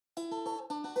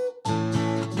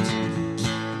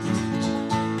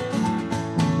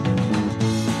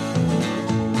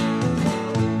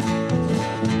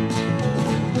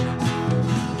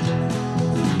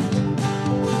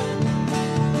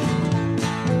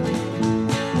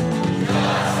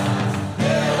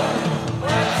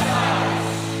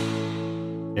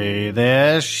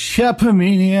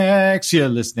Shopomaniacs. You're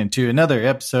listening to another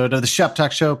episode of the Shop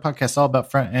Talk Show podcast, all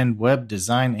about front-end web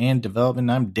design and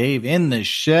development. I'm Dave in the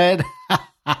shed.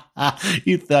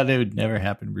 You thought it would never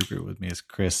happen. Rupert with me is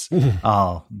Chris.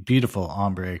 Oh, beautiful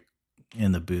ombre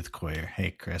in the booth choir.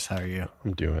 Hey, Chris, how are you?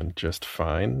 I'm doing just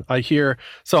fine.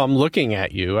 So I'm looking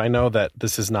at you. I know that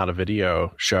this is not a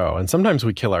video show, and sometimes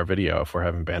we kill our video if we're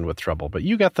having bandwidth trouble, but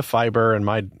you got the fiber and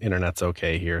my internet's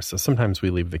okay here, so sometimes we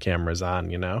leave the cameras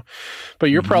on, you know? But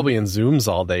you're probably in Zooms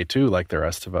all day too, like the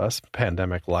rest of us,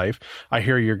 pandemic life. I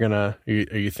hear are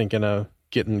you thinking of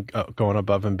going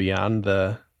above and beyond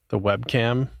the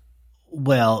webcam?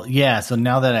 Well, yeah, so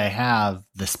now that I have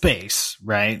the space,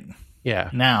 right?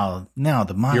 Yeah. Now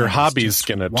the mind. Your hobby's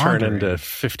going to turn wandering into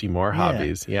 50 more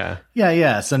hobbies. Yeah.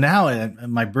 Yeah. So now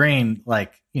my brain,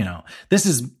 this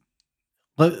is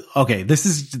this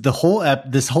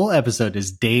whole episode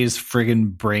is Dave's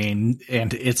friggin' brain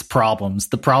and its problems.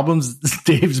 The problems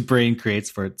Dave's brain creates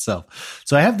for itself.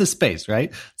 So I have the space,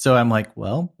 right? So I'm like,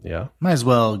 well, yeah, might as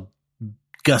well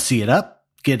gussy it up.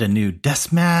 Get a new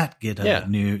desk mat, get a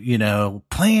new,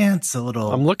 plants, a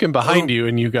little. I'm looking behind you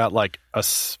and you got like a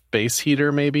space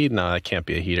heater maybe. No, that can't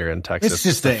be a heater in Texas. It's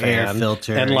just an air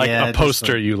filter. And a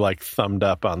poster you thumbed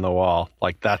up on the wall.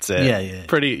 Like that's it. Yeah.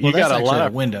 Pretty, you got a lot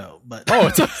of window, but. Oh,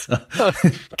 it's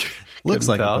looks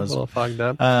like a little fogged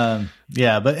up. But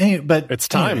it's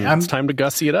time. Anyway, it's time to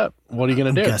gussy it up. What are you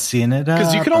going to do? Gussying it up.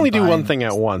 Because you can only do one thing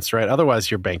at once, right?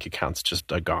 Otherwise, your bank account's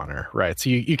just a goner, right?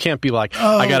 So you can't be like,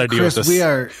 I got to deal with this.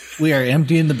 We are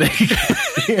emptying the bank.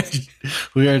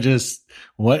 We are just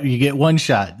you get one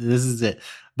shot. This is it.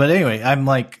 But anyway, I'm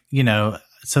like,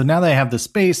 so now that I have the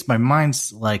space, my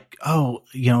mind's like,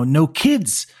 no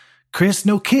kids, Chris,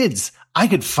 no kids. I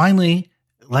could finally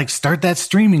start that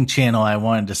streaming channel I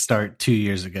wanted to start 2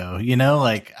 years ago,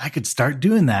 I could start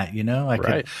doing that,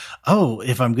 could,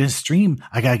 if I'm going to stream,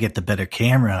 I got to get the better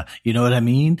camera. You know what I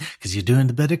mean? Cause you're doing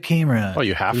the better camera. Oh,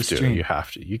 you have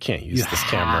to. You can't use this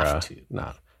camera.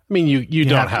 No. I mean, you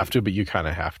don't have to, but you kind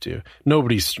of have to.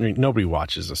 Nobody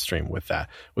watches a stream with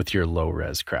your low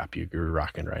res crap you're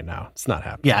rocking right now. It's not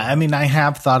happening. Yeah. I mean, I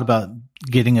have thought about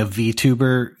getting a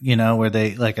VTuber, where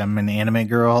they I'm an anime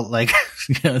girl,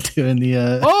 doing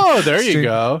the, there you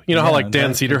go. You know how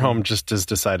Dan Cederholm just has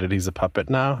decided he's a puppet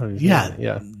now.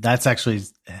 Yeah. That's actually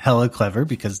hella clever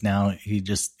because now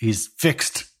he's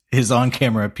fixed his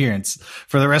on-camera appearance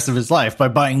for the rest of his life by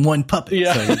buying one puppet.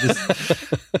 Yeah.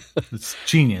 So it's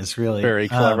genius, really. Very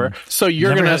clever. So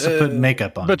you're going to put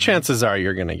makeup on. But chances are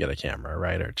you're going to get a camera,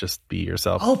 right? Or just be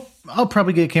yourself. I'll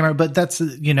probably get a camera, but that's,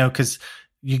 because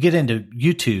you get into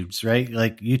YouTubes, right?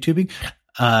 Like YouTubing.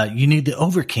 You need the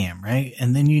overcam, right?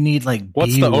 And then you need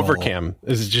what's B-roll. The overcam?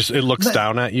 Is it just it looks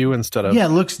down at you instead of? Yeah, it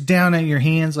looks down at your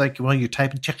hands while you're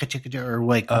typing or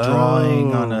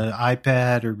drawing on an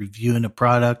iPad or reviewing a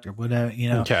product or whatever,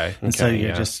 Okay. And so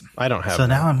you're just I don't have. So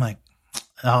now I'm like,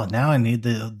 now I need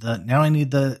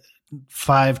the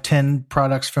 5-10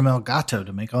 products from Elgato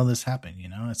to make all this happen.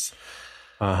 It's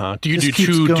Do you do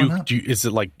two? Is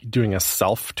it like doing a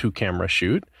self 2-camera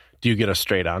shoot? Do you get a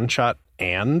straight on shot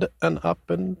and an up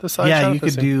and the side shot? Yeah, you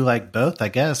could do both, I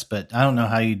guess, but I don't know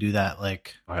how you do that.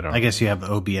 I guess you have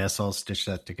OBS all stitch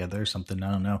that together or something.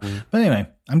 I don't know. But anyway,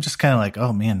 I'm just kind of like,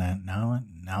 oh man, now.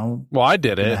 Well, I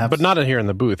did it, but not in here in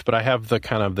the booth, but I have the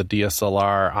kind of the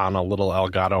DSLR on a little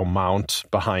Elgato mount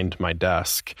behind my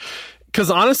desk. Because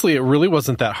honestly, it really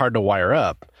wasn't that hard to wire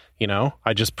up.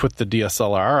 I just put the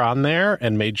DSLR on there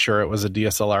and made sure it was a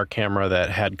DSLR camera that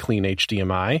had clean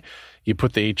HDMI. You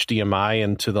put the HDMI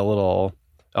into the little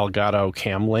Elgato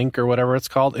Cam Link or whatever it's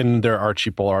called, and there are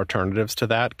cheaper alternatives to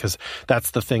that because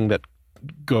that's the thing that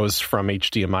goes from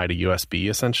HDMI to USB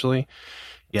essentially.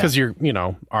 Because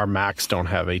our Macs don't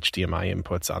have HDMI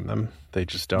inputs on them. They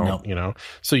just don't,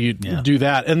 So you do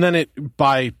that, and then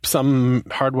by some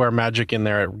hardware magic in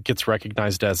there, it gets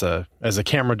recognized as a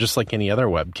camera just like any other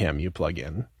webcam you plug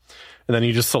in. And then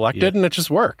you just select it and it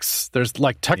just works. There's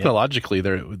technologically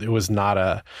it was not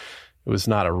a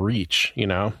reach,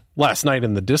 Last night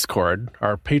in the Discord,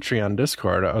 our Patreon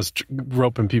Discord, I was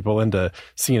roping people into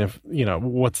seeing if,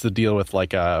 what's the deal with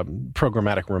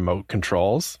programmatic remote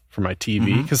controls for my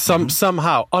TV. Because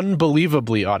somehow,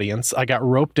 unbelievably, audience, I got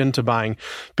roped into buying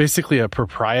basically a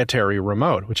proprietary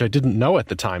remote, which I didn't know at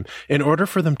the time. In order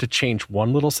for them to change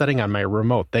one little setting on my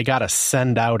remote, they got to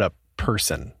send out a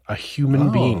person, a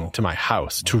human being to my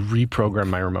house to reprogram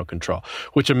my remote control,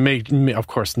 which made me, of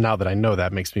course, now that I know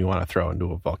that, makes me want to throw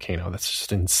into a volcano. That's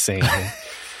just insane.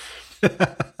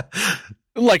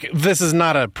 This is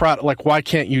not a product. Why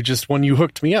can't you just, when you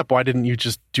hooked me up, why didn't you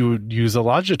just use a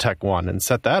Logitech one and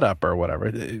set that up or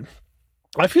whatever?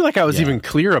 I feel like I was even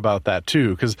clear about that too,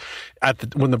 because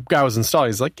when the guy was installing,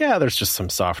 he's like, "Yeah, there's just some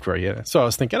software." Yeah, so I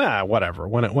was thinking, whatever.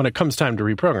 When it comes time to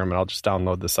reprogram it, I'll just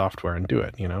download the software and do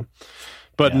it,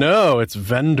 But no, it's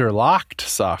vendor locked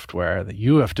software that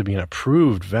you have to be an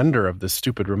approved vendor of this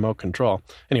stupid remote control.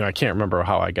 Anyway, I can't remember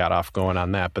how I got off going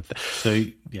on that, but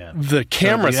the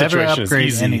camera situation is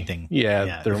easy. Anything,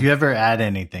 if you ever add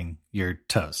anything, you're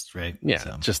toast, right? Yeah,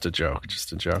 so. Just a joke.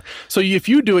 So if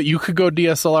you do it, you could go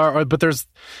DSLR, but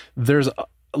there's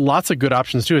lots of good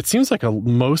options too. It seems like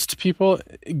most people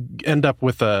end up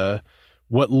with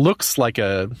what looks like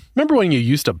remember when you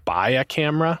used to buy a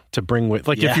camera to bring with,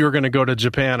 if you were going to go to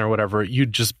Japan or whatever,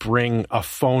 you'd just bring a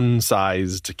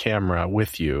phone-sized camera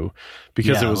with you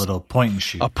because it was a little point and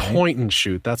shoot. Point and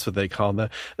shoot, that's what they call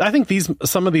that. I think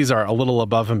some of these are a little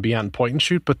above and beyond point and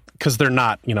shoot, but because they're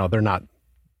not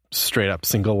straight up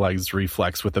single lens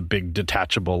reflex with a big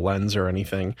detachable lens or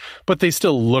anything, but they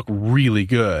still look really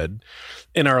good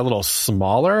and are a little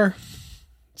smaller.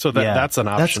 So that's an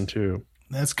option too.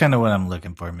 That's kind of what I'm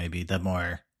looking for. Maybe the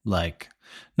more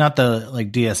not the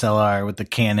DSLR with the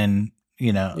Canon,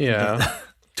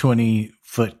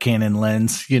 20-foot Canon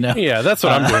lens, Yeah, that's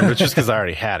what I'm doing. It's just because I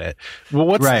already had it. Well,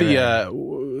 what's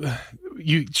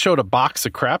you showed a box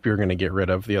of crap you were going to get rid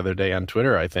of the other day on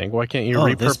Twitter, I think. Why can't you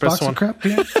repurpose this box one? Of crap?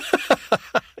 Yeah.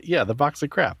 Yeah, the box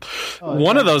of crap.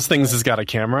 One of those things has got a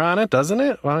camera on it, doesn't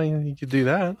it? Well, you could do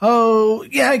that. Oh,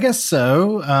 yeah, I guess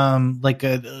so.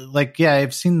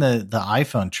 I've seen the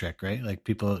iPhone trick, right? Like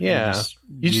people. Yeah.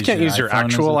 You just can't use your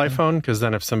actual iPhone because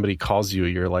then if somebody calls you,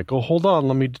 you're like, oh, hold on,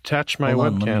 let me detach my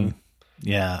webcam.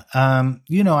 Yeah.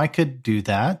 I could do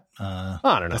that. I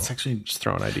don't know. That's actually just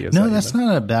throwing ideas. No, that's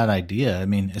not a bad idea. I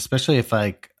mean, especially if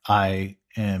I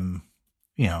am,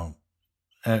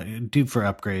 due for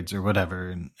upgrades or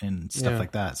whatever and stuff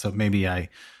like that. So maybe I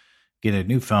get a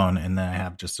new phone and then I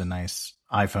have just a nice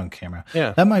iPhone camera.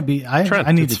 Yeah. That might be, I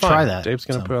need to try that. Dave's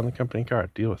going to put it on the company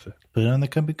card. Deal with it. Put it on the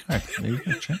company card. There you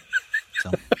go, Trent.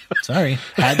 So, sorry.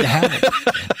 Had to have it. So,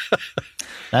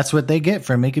 that's what they get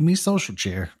for making me social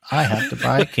chair. I have to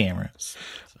buy cameras.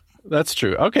 So. That's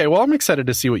true. Okay. Well, I'm excited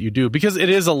to see what you do because it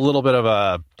is a little bit of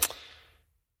a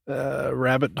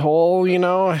rabbit hole,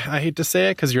 I hate to say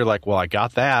it because you're like, well, I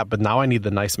got that, but now I need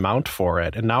the nice mount for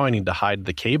it. And now I need to hide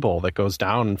the cable that goes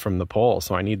down from the pole.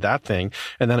 So I need that thing.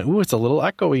 And then, it's a little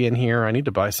echoey in here. I need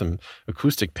to buy some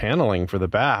acoustic paneling for the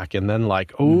back. And then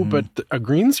but a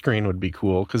green screen would be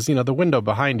cool because, the window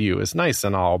behind you is nice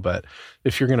and all. But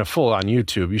if you're going to full on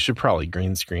YouTube, you should probably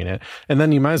green screen it. And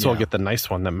then you might as well get the nice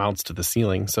one that mounts to the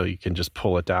ceiling so you can just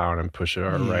pull it down and push it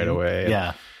right away.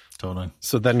 Yeah, totally.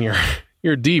 So then you're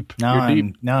deep. Now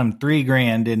I'm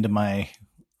 $3,000 into my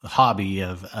hobby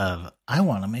of I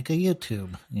want to make a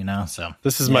YouTube, so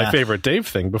this is my favorite Dave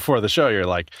thing. Before the show, you're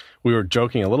like, we were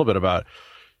joking a little bit about,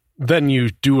 then you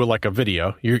do a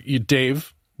video.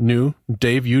 Dave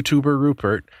YouTuber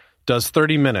Rupert does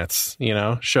 30 minutes,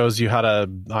 shows you how to,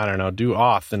 I don't know, do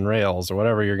auth and Rails or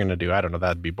whatever you're going to do. I don't know.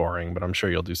 That'd be boring, but I'm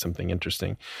sure you'll do something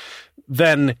interesting.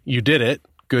 Then you did it.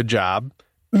 Good job.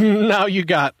 Now you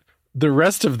got the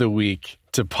rest of the week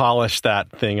to polish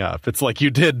that thing up. It's like you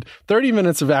did 30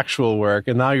 minutes of actual work,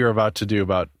 and now you're about to do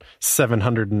about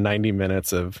 790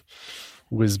 minutes of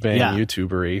whiz-bang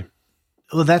YouTubery.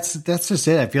 Well, that's just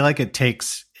it. I feel like it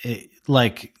takes,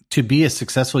 to be a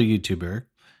successful YouTuber,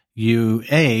 you,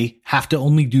 have to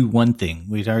only do one thing.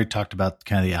 We've already talked about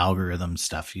kind of the algorithm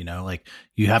stuff, you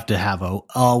have to have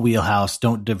all wheelhouse,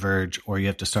 don't diverge, or you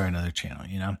have to start another channel,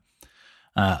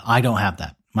 I don't have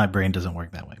that. My brain doesn't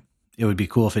work that way. It would be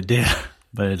cool if it did,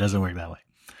 but it doesn't work that way.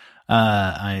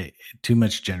 I too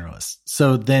much generalist.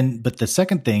 So then, but the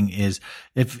second thing is,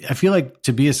 if I feel like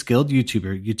to be a skilled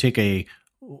YouTuber, you take a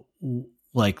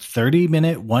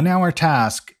 30-minute, 1 hour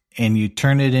task and you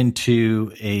turn it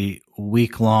into a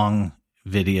week-long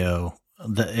video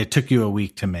that it took you a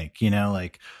week to make.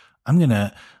 I'm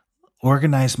gonna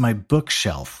organize my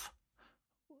bookshelf.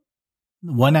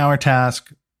 1 hour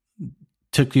task.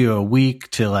 Took you a week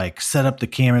to set up the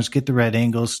cameras, get the right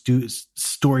angles,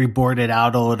 storyboard it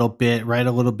out a little bit, write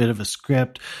a little bit of a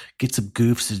script, get some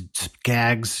goofs and some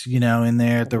gags, in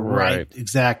there at the right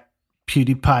exact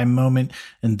PewDiePie moment.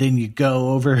 And then you go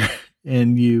over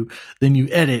and you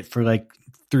edit for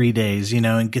 3 days,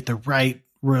 and get the right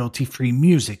royalty free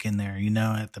music in there,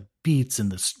 at the beats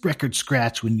and the record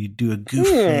scratch when you do a goof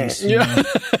face. Yeah.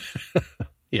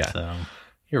 Yeah. So.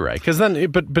 You're right, because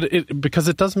then, because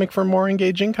it does make for more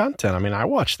engaging content. I mean, I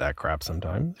watch that crap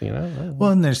sometimes,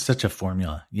 Well, and there's such a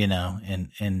formula,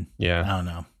 and yeah, I don't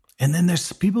know. And then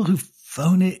there's people who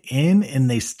phone it in and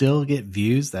they still get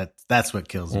views. That's what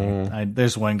kills me.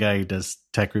 There's one guy who does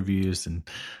tech reviews, and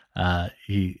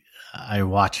I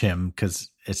watch him because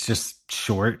it's just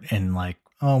short and like,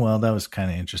 oh, well, that was kind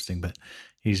of interesting, but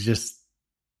he's just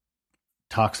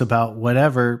talks about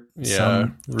whatever,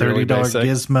 some $30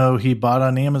 gizmo he bought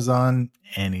on Amazon,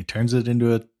 and he turns it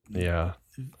into a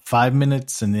 5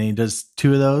 minutes, and then he does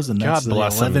 2 of those, and that's the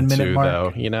 11-minute mark.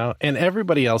 Though, you know, and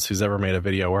everybody else who's ever made a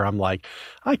video where I'm like,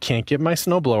 I can't get my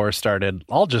snowblower started,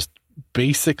 I'll just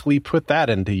basically put that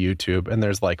into YouTube, and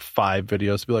there's like 5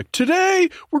 videos to be like, today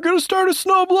we're going to start a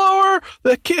snowblower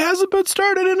that hasn't been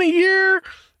started in a year.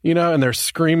 You know, and they're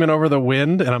screaming over the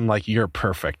wind, and I'm like, you're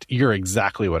perfect. You're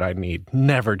exactly what I need.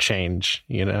 Never change,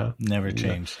 you know? Never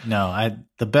change. No,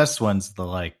 the best ones,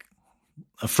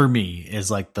 for me,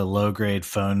 is like the low grade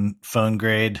phone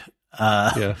grade,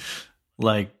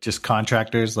 like just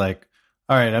contractors, like,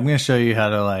 all right, I'm going to show you how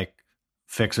to like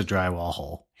fix a drywall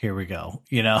hole. Here we go.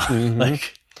 You know, and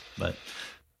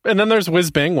then there's whiz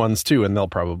bang ones too, and they'll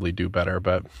probably do better,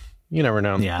 but you never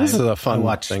know. Yeah, this is a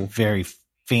fun thing. Very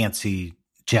fancy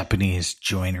Japanese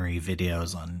joinery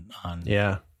videos on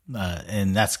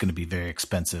and that's going to be very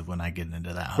expensive when I get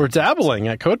into that. We're dabbling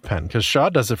at CodePen because Shaw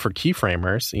does it for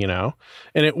keyframers, you know,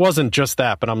 and it wasn't just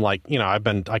that, but I'm like, you know, I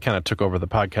kind of took over the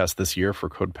podcast this year for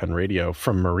CodePen Radio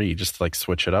from Marie, just to like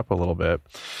switch it up a little bit.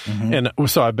 And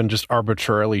so I've been just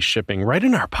arbitrarily shipping right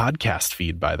in our podcast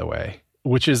feed, by the way,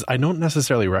 which is, I don't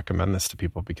necessarily recommend this to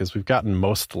people because we've gotten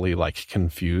mostly like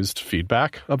confused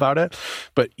feedback about it.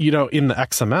 But, you know, in the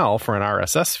XML for an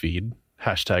RSS feed,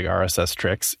 hashtag RSS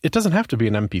tricks, it doesn't have to be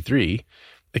an MP3.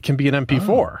 It can be an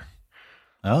MP4.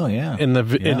 Oh yeah. In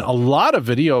a lot of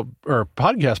video or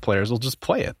podcast players will just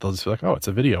play it. They'll just be like, oh, it's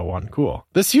a video one. Cool.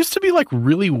 This used to be like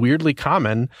really weirdly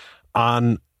common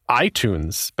on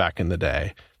iTunes back in the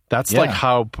day. That's like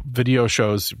how video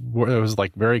shows were. It was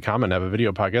like very common to have a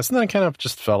video podcast, and then it kind of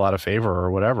just fell out of favor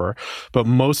or whatever. But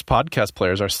most podcast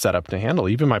players are set up to handle.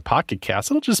 Even my Pocket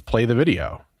Cast, it'll just play the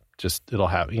video. It'll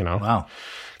have, you know. Wow.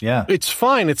 Yeah. It's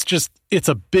fine. It's just, it's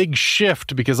a big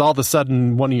shift because all of a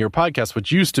sudden one of your podcasts,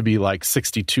 which used to be like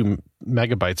 62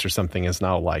 megabytes or something, is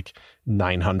now like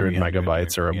 900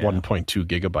 megabytes or 1.2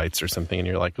 gigabytes or something. And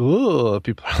you're like, oh,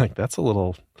 people are like, that's a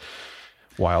little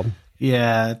wild.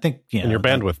 Yeah, I think, and your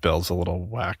bandwidth bill's a little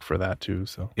whack for that too.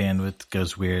 So bandwidth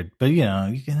goes weird, but you know,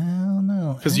 you can, I don't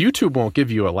know, because YouTube won't give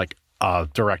you a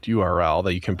direct URL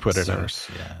that you can put it in.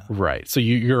 Right. So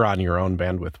you're on your own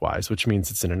bandwidth wise, which means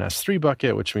it's in an S3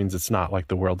 bucket, which means it's not like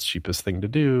the world's cheapest thing to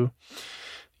do.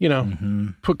 You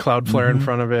know, put Cloudflare in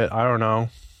front of it. I don't know.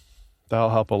 That'll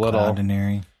help a little.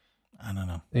 Cloudinary. I don't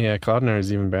know. Yeah, Cloudinary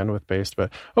is even bandwidth based,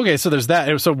 but okay. So there's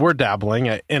that. So we're dabbling,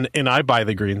 and I buy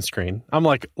the green screen. I'm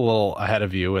like a little ahead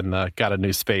of you, and got a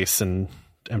new space and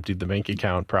emptied the bank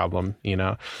account problem, you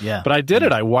know. Yeah. But I did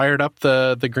it. I wired up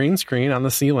the green screen on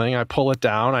the ceiling. I pull it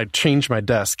down. I change my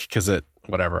desk because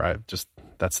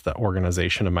that's the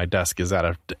organization of my desk is at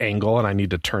an angle, and I need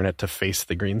to turn it to face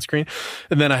the green screen.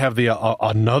 And then I have the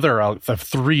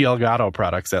 3 Elgato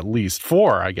products, at least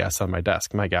 4, I guess, on my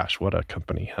desk. My gosh, what a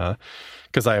company, huh?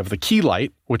 Because I have the key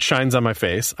light, which shines on my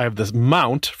face. I have this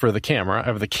mount for the camera. I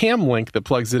have the cam link that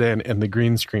plugs it in, and the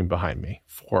green screen behind me.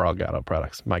 4 Elgato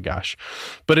products. My gosh.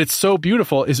 But it's so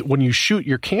beautiful is when you shoot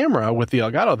your camera with the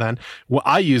Elgato, then what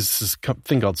I use this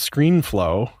thing called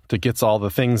ScreenFlow that gets all the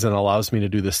things and allows me to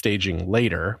do the staging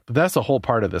later. But that's a whole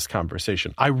part of this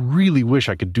conversation. I really wish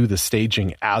I could do the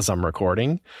staging as I'm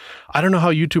recording. I don't know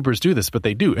how YouTubers do this, but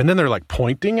they do. And then they're like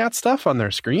pointing at stuff on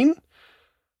their screen.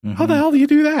 How the hell do you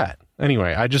do that?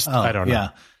 Anyway, I don't know. Yeah.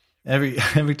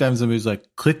 Every time somebody's like,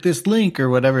 click this link or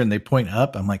whatever, and they point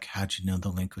up, I'm like, how'd you know the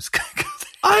link was going to go there?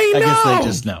 I know. I guess they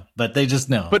just know, but they just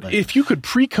know. But if you could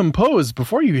pre-compose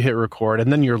before you hit record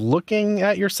and then you're looking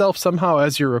at yourself somehow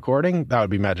as you're recording, that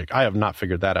would be magic. I have not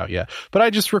figured that out yet. But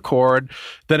I just record.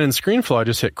 Then in ScreenFlow, I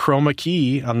just hit chroma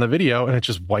key on the video and it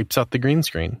just wipes out the green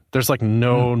screen. There's like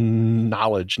no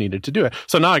knowledge needed to do it.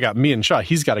 So now I got me and Shaw.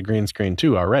 He's got a green screen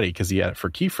too already because he had it for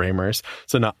keyframers.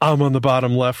 So now I'm on the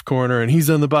bottom left corner and he's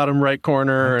on the bottom right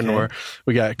corner. Okay. And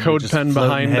we got CodePen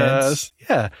behind us.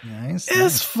 Yeah.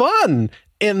 It's fun.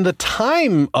 And the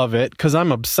time of it, because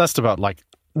I'm obsessed about like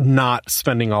not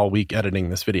spending all week editing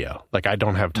this video. Like I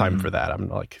don't have time for that. I'm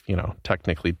like, you know,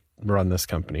 technically run this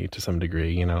company to some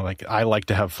degree, you know, like I like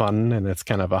to have fun and it's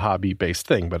kind of a hobby based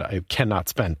thing, but I cannot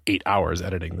spend 8 hours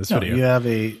editing this video. You have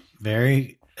a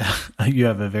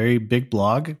very big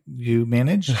blog you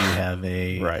manage. You have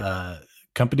a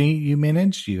company you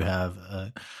manage. You have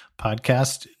a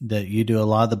podcast that you do a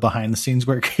lot of the behind the scenes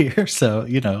work here. So,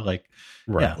 you know, like,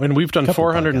 right. Yeah. And we've done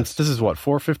 400. This is what,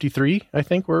 453, I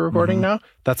think we're recording now.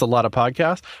 That's a lot of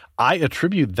podcasts. I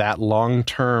attribute that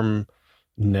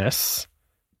long-termness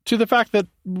to the fact that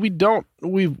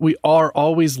we are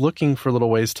always looking for little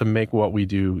ways to make what we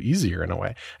do easier in a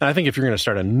way. And I think if you're going to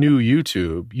start a new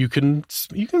YouTube, you can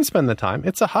spend the time.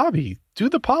 It's a hobby. Do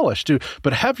the polish,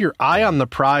 but have your eye on the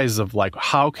prize of like,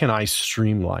 how can I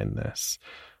streamline this?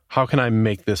 How can I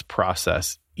make this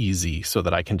process easy so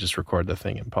that I can just record the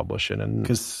thing and publish it? And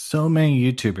because so many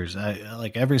YouTubers,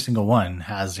 like every single one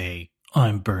has a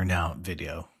I'm burned out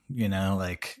video,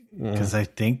 like, because I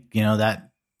think, that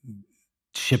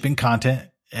shipping content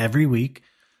every week,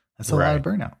 that's a lot of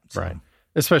burnout. So. Right.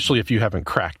 Especially if you haven't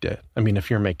cracked it. I mean, if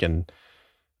you're making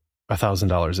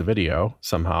 $1,000 a video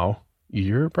somehow,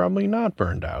 you're probably not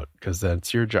burned out because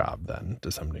that's your job then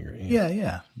to some degree.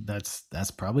 Yeah.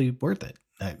 That's probably worth it.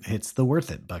 That hits the worth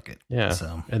it bucket. Yeah.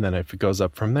 So, and then if it goes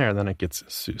up from there, then it gets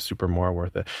super more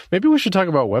worth it. Maybe we should talk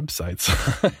about websites.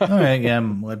 All right. Yeah.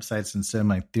 Websites instead of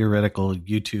my theoretical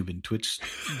YouTube and Twitch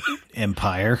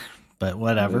empire. But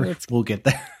whatever, we'll get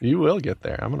there. You will get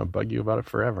there. I'm going to bug you about it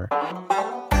forever.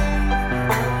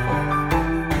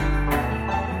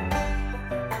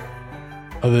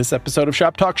 This episode of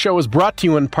Shop Talk Show is brought to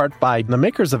you in part by the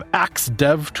makers of Axe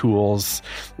Dev Tools.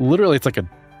 Literally, it's like a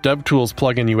DevTools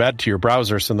plugin you add to your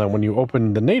browser, so that when you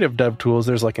open the native DevTools,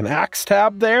 there's like an Axe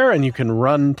tab there, and you can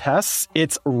run tests.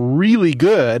 It's really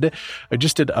good. I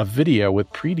just did a video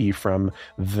with Preeti from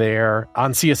there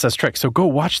on CSS Tricks, so go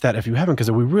watch that if you haven't, because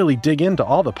we really dig into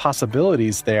all the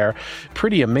possibilities there.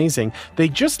 Pretty amazing. They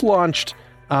just launched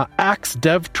Axe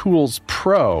DevTools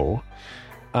Pro.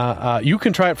 You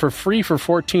can try it for free for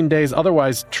 14 days.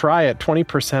 Otherwise, try it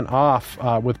 20% off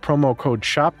with promo code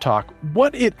ShopTalk.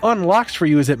 What it unlocks for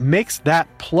you is it makes that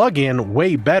plugin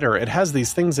way better. It has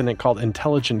these things in it called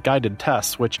intelligent guided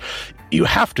tests, which you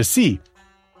have to see.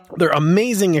 They're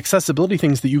amazing accessibility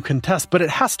things that you can test, but it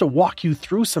has to walk you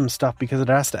through some stuff because it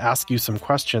has to ask you some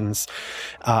questions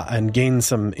and gain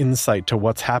some insight to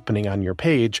what's happening on your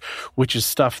page, which is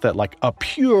stuff that like a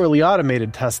purely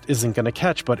automated test isn't going to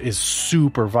catch, but is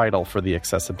super vital for the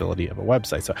accessibility of a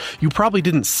website. So you probably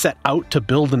didn't set out to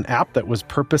build an app that was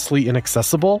purposely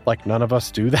inaccessible. Like none of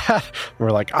us do that.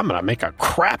 We're like, I'm going to make a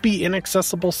crappy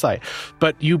inaccessible site,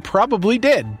 but you probably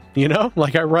did,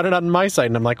 like I run it on my site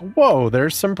and I'm like, whoa,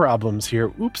 there's some problems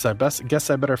here. Oops, guess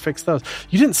I better fix those.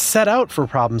 You didn't set out for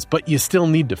problems, but you still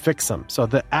need to fix them. So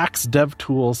the Axe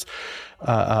DevTools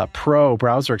Pro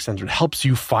browser extension helps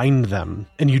you find them,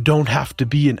 and you don't have to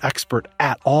be an expert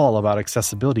at all about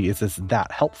accessibility. It's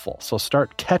that helpful. So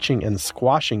start catching and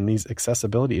squashing these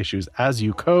accessibility issues as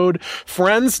you code.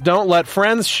 Friends, don't let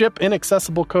friends ship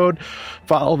inaccessible code.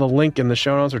 Follow the link in the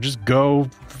show notes, or just go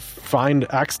find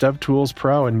Axe DevTools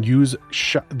Pro and use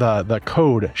the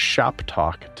code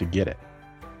ShopTalk to get it.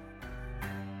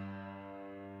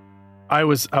 I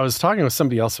was talking with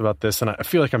somebody else about this, and I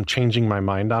feel like I'm changing my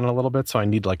mind on it a little bit, so I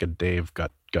need like a Dave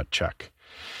gut check.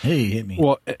 Hey, hit me.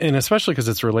 Well, and especially because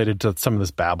it's related to some of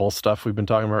this Babel stuff we've been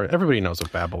talking about. Everybody knows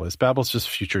what Babel is. Babel's just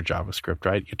future JavaScript,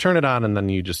 right? You turn it on, and then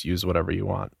you just use whatever you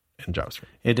want in JavaScript.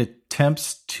 It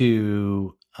attempts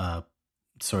to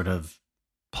sort of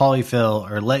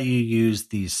polyfill or let you use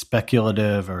these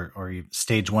speculative or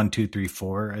stage 1, 2, 3,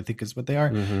 4, I think is what they are,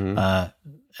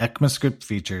 ECMAScript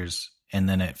features, and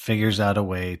then it figures out a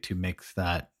way to make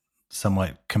that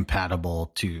somewhat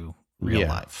compatible to real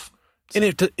life. So.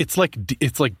 And it's like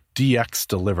DX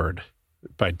delivered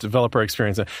by developer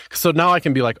experience. So now I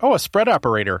can be like, oh, a spread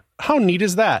operator. How neat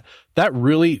is that? That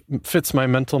really fits my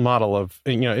mental model of,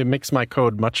 it makes my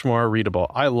code much more readable.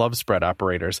 I love spread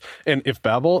operators. And if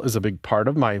Babel is a big part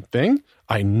of my thing,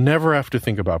 I never have to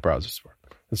think about browsers for it.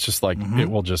 It's just like,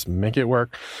 it will just make it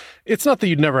work. It's not that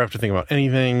you'd never have to think about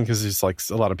anything, because it's like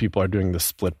a lot of people are doing the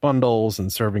split bundles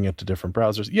and serving it to different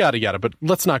browsers, yada, yada. But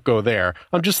let's not go there.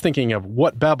 I'm just thinking of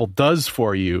what Babel does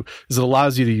for you is it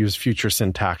allows you to use future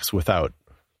syntax without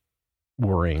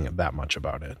worrying that much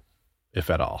about it, if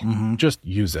at all. Just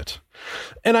use it.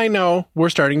 And I know we're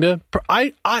starting to,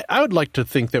 I would like to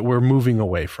think that we're moving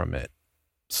away from it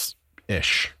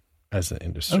ish as an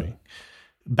industry.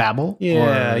 Babel?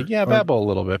 Babel a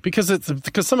little bit, because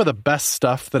some of the best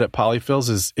stuff that it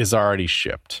polyfills is already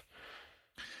shipped.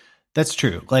 That's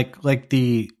true. Like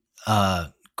the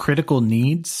critical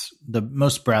needs, the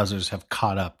most browsers have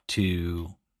caught up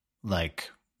to, like,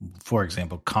 for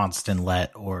example, constant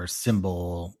let or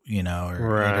symbol, or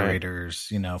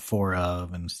iterators, for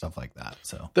of and stuff like that.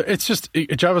 So it's just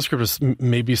JavaScript is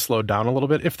maybe slowed down a little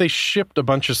bit. If they shipped a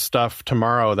bunch of stuff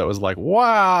tomorrow that was like,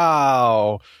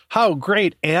 wow, how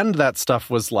great, and that stuff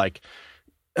was like,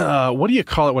 what do you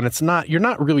call it when it's not? You're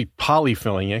not really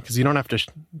polyfilling it because you don't have to,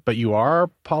 but you are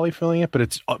polyfilling it.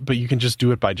 But you can just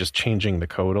do it by just changing the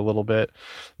code a little bit,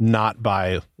 not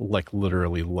by like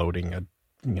literally loading a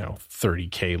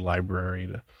 30K library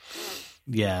to.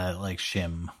 Yeah, like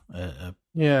shim,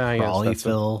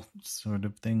 polyfill sort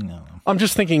of thing. No. I'm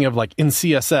just thinking of like in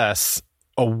CSS,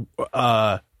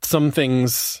 some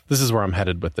things. This is where I'm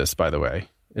headed with this, by the way,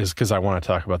 is because I want to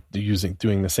talk about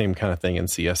doing the same kind of thing in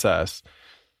CSS.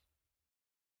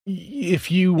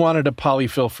 If you wanted a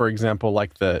polyfill, for example,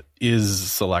 like the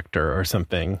is selector or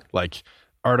something, like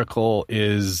article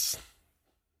is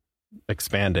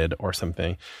expanded or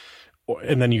something,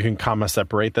 and then you can comma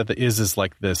separate that. The is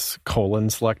like this colon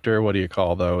selector. What do you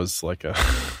call those? Like a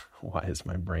why is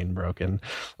my brain broken?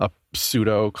 A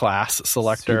pseudo class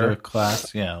selector. Pseudo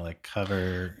class, yeah, like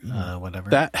cover, whatever.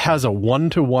 That has a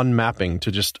 1-to-1 mapping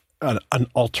to just an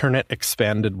alternate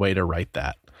expanded way to write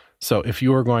that. So if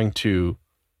you were going to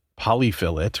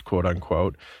polyfill it, quote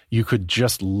unquote, you could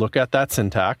just look at that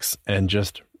syntax and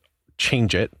just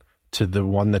change it to the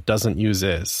one that doesn't use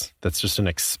is. That's just an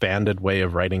expanded way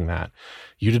of writing that.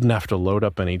 You didn't have to load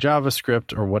up any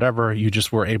JavaScript or whatever. You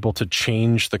just were able to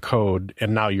change the code,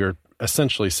 and now you're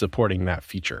essentially supporting that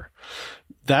feature.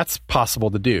 That's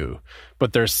possible to do,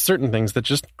 but there's certain things that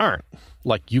just aren't.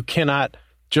 Like you cannot,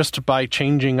 just by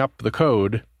changing up the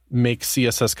code, make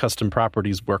CSS custom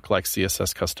properties work like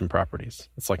CSS custom properties.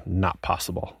 It's like not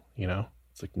possible,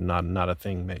 It's like not a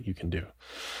thing that you can do.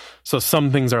 So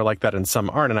some things are like that and some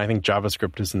aren't, and I think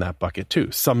JavaScript is in that bucket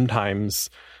too. Sometimes,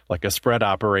 like a spread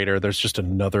operator, there's just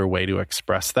another way to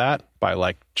express that by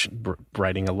like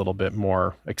writing a little bit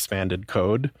more expanded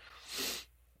code,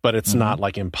 but it's not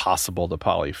like impossible to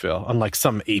polyfill. Unlike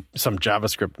some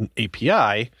JavaScript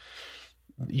API,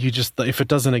 you just, if it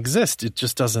doesn't exist, it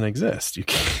just doesn't exist. You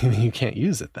can't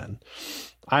use it then.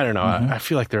 I don't know. I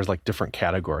feel like there's like different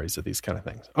categories of these kind of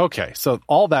things. Okay, so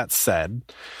all that said,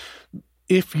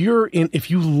 if you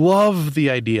love the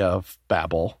idea of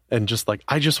Babel and just like,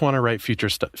 I just want to write future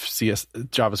stuff,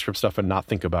 JavaScript stuff and not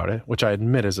think about it, which I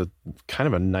admit is a kind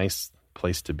of a nice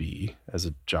place to be as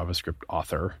a JavaScript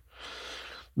author.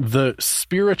 The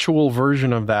spiritual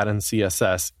version of that in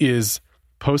CSS is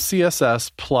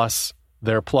PostCSS plus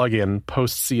their plugin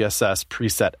PostCSS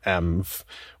preset env,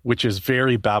 which is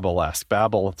very Babel-esque.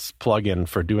 Babel's plugin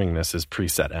for doing this is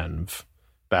preset env,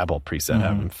 Babel preset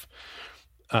env.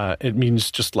 It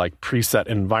means just like preset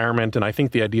environment. And I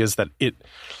think the idea is that it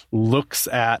looks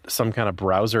at some kind of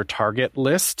browser target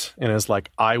list and is like,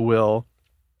 I will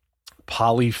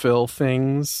polyfill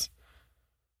things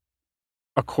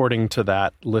according to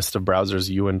that list of browsers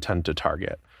you intend to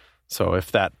target. So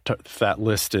if that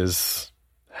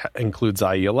includes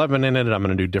IE11 in it, I'm going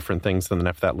to do different things than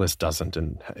if that list doesn't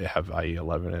and have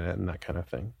IE11 in it and that kind of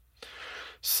thing.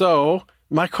 So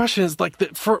my question is like,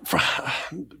 for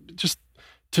just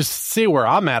to see where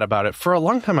I'm at about it, for a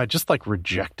long time, I just like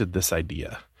rejected this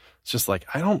idea. It's just like,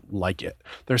 I don't like it.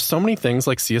 There's so many things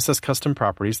like CSS custom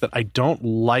properties that I don't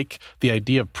like the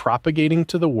idea of propagating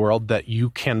to the world that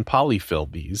you can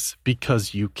polyfill these,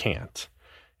 because you can't.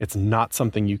 It's not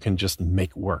something you can just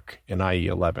make work in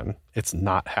IE11. It's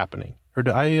not happening. Or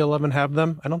do IE11 have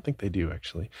them? I don't think they do,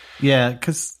 actually. Yeah,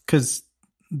 because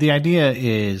the idea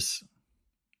is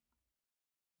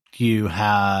you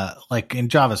have, like in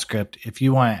JavaScript, if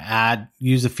you want to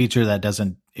use a feature that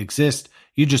doesn't exist,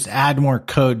 you just add more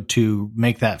code to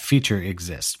make that feature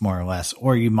exist, more or less,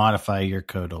 or you modify your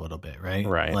code a little bit, right?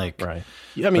 Right.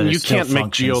 Yeah, I mean, you can't make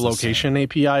geolocation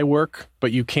API work,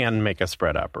 but you can make a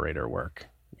spread operator work.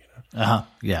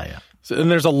 Yeah. So,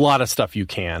 and there's a lot of stuff you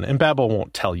can, and Babel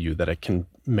won't tell you that it can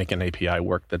make an API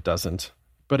work that doesn't.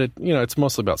 But it's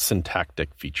mostly about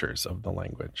syntactic features of the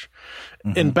language.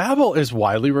 And Babel is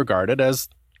widely regarded as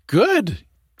good.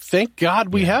 Thank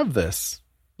God we have this.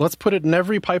 Let's put it in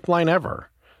every pipeline ever.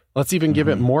 Let's even give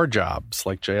it more jobs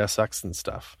like JSX and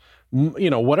stuff.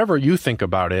 Whatever you think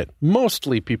about it,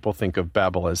 mostly people think of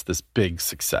Babel as this big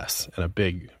success and a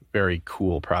big, very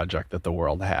cool project that the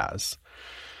world has.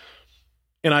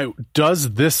 And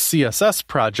does this CSS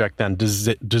project then, does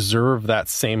it deserve that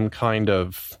same kind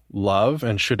of love?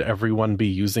 And should everyone be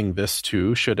using this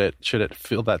too? Should it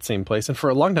fill that same place? And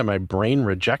for a long time, my brain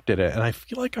rejected it. And I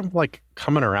feel like I'm like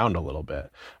coming around a little bit.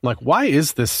 I'm like, why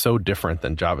is this so different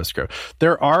than JavaScript?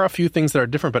 There are a few things that are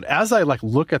different, but as I like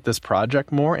look at this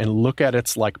project more and look at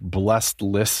its like blessed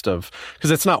list of, because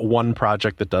it's not one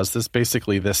project that does this.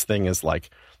 Basically, this thing is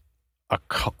like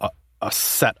a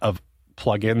set of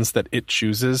plugins that it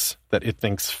chooses that it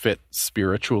thinks fit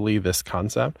spiritually this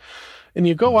concept. And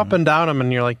you go up and down them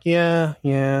and you're like, yeah,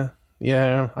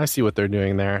 I see what they're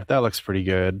doing there. That looks pretty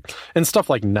good. And stuff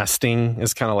like nesting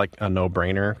is kind of like a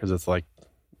no-brainer because it's like,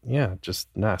 yeah, just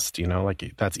nest,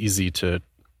 like that's easy to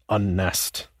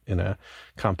unnest in a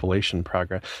compilation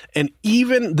progress. And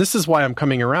even, this is why I'm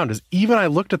coming around, is even I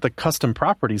looked at the custom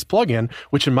properties plugin,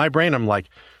 which in my brain, I'm like,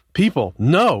 people,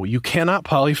 no, you cannot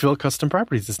polyfill custom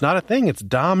properties. It's not a thing. It's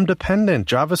DOM dependent.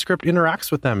 JavaScript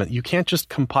interacts with them. You can't just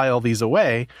compile these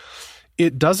away.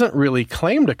 It doesn't really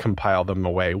claim to compile them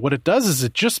away. What it does is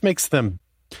it just makes them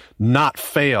not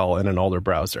fail in an older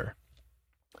browser.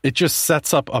 It just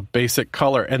sets up a basic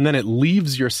color, and then it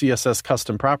leaves your CSS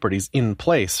custom properties in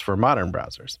place for modern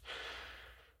browsers.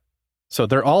 So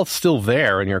they're all still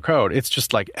there in your code. It's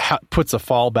just like puts a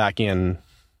fallback in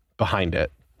behind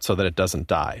it so that it doesn't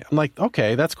die. I'm like,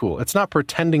 okay, that's cool. It's not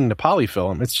pretending to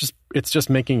polyfill them. It's just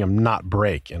making them not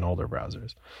break in older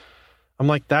browsers. I'm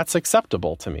like, that's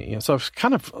acceptable to me. So it's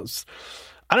kind of,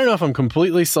 I don't know if I'm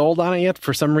completely sold on it yet.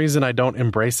 For some reason, I don't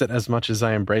embrace it as much as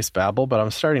I embrace Babel, but I'm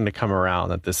starting to come around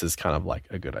that this is kind of like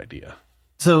a good idea.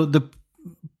 So the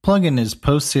plugin is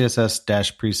post CSS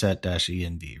 -preset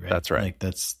 -end, right? That's right. Like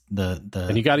that's the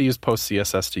and you got to use post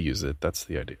CSS to use it. That's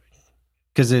the idea.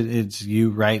 Because it's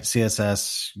you write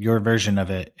CSS, your version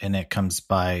of it, and it comes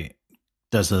by,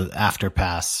 does a after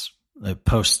pass,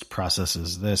 post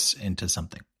processes this into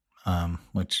something,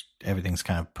 which everything's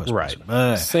kind of post. Right.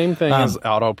 Same thing as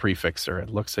auto prefixer. It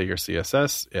looks at your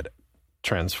CSS, it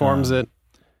transforms it,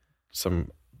 some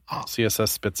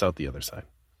CSS spits out the other side.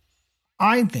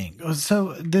 I think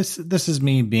so. This is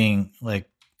me being like,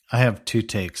 I have two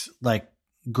takes. Like,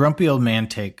 grumpy old man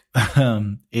take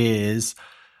is.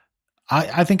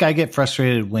 I think I get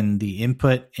frustrated when the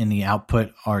input and the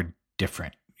output are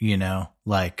different,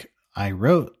 like I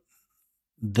wrote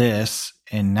this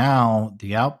and now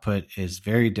the output is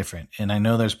very different. And I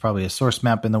know there's probably a source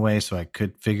map in the way, so I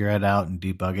could figure it out and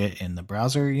debug it in the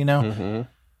browser,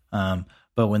 Mm-hmm.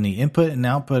 But when the input and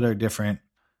output are different,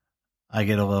 I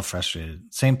get a little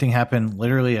frustrated. Same thing happened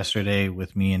literally yesterday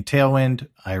with me in Tailwind.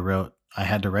 I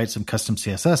had to write some custom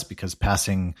CSS because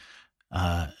passing,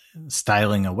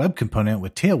 styling a web component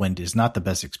with Tailwind is not the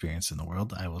best experience in the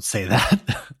world. I will say that,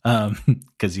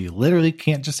 because you literally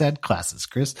can't just add classes,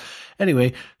 Chris.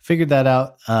 Anyway, figured that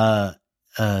out.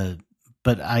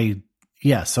 But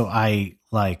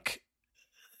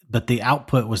but the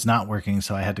output was not working.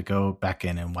 So I had to go back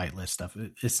in and whitelist stuff.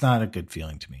 It's not a good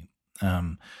feeling to me.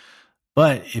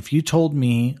 But if you told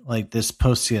me like this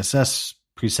post CSS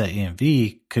preset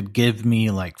env could give me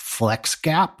like flex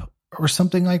gap or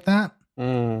something like that,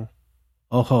 I'm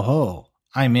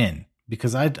in,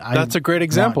 because that's a great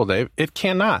example, Dave. It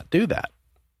cannot do that.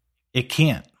 It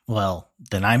can't. Well,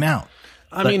 then I'm out.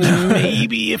 I mean,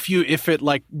 maybe if it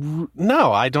like,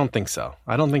 no, I don't think so.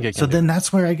 I don't think it can. So then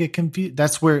that's where I get confused.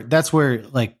 That's where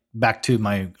like back to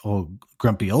my old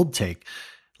grumpy old take,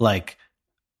 like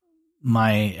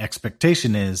my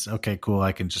expectation is, okay, cool.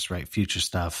 I can just write future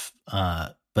stuff.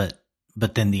 But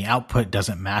then the output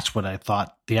doesn't match what I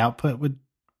thought the output would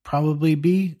probably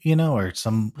be, or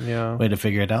some way to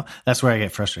figure it out. That's where I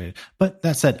get frustrated. But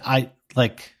that said,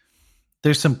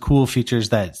 there's some cool features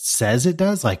that says it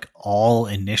does, like all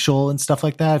initial and stuff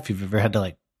like that. If you've ever had to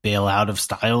like bail out of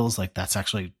styles, like that's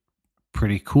actually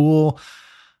pretty cool.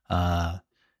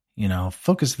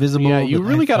 Focus visible. Yeah, you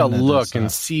really got to look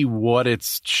and see what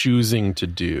it's choosing to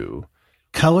do.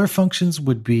 Color functions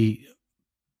would be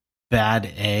bad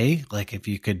A, like if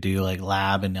you could do like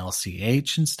lab and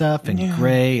LCH and stuff and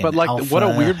gray, but like alpha, what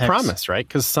a weird hex. promise, right?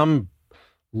 Because some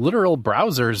literal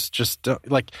browsers just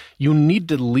like, you need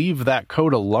to leave that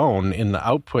code alone in the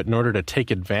output in order to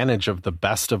take advantage of the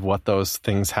best of what those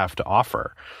things have to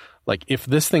offer. Like if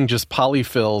this thing just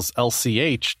polyfills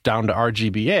LCH down to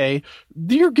RGBA,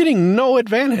 you're getting no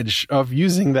advantage of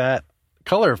using that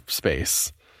color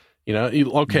space.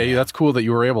 That's cool that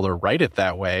you were able to write it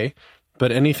that way.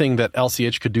 But anything that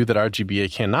LCH could do that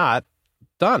RGBA cannot,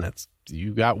 done.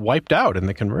 You got wiped out in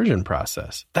the conversion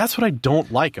process. That's what I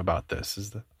don't like about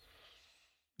this.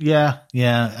 Yeah.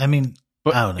 I mean,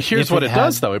 but I don't know. Here's what it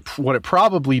does, though. What it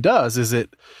probably does is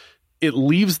it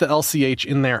leaves the LCH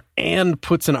in there and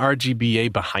puts an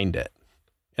RGBA behind it,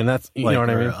 and that's you know what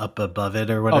I mean, up above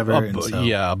it or whatever.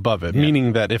 Above it,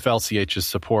 meaning that if LCH is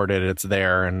supported, it's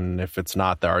there, and if it's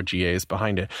not, the RGA is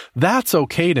behind it. That's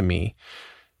okay to me.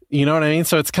 You know what I mean?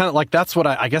 So it's kind of like, that's what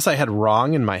I guess I had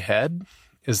wrong in my head,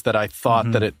 is that I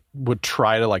thought that it would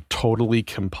try to like totally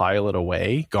compile it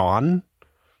away, gone.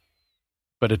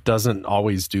 But it doesn't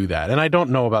always do that. And I don't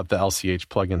know about the LCH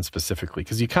plugin specifically,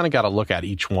 because you kind of got to look at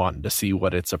each one to see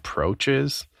what its approach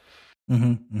is.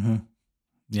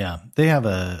 Yeah, they have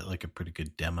a pretty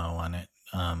good demo on it.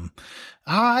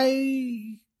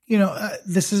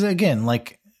 This is again,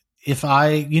 like if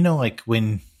I, like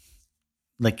when,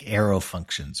 like arrow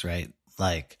functions, right?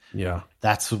 Like, yeah,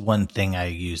 that's one thing I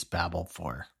use Babel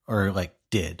for, or like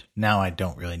did. Now I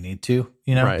don't really need to,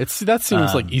 you know? Right. That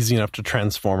seems like easy enough to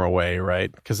transform away,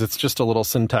 right? Because it's just a little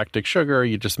syntactic sugar.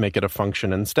 You just make it a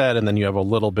function instead. And then you have a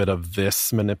little bit of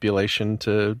this manipulation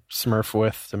to smurf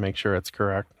with to make sure it's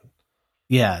correct.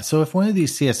 Yeah. So if one of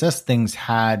these CSS things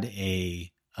had if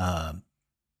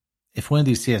one of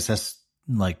these CSS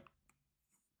like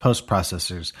post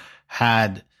processors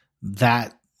had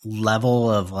that level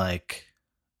of like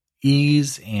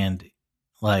ease and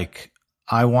like,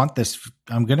 I want this,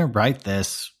 I'm going to write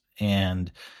this. And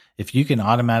if you can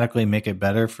automatically make it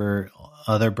better for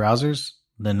other browsers,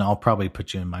 then I'll probably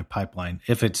put you in my pipeline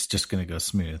if it's just going to go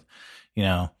smooth, you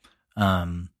know?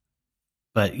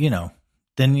 But you know,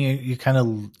 then you kind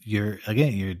of, you're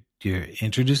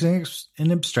introducing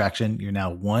an abstraction. You're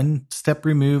now one step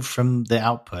removed from the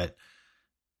output.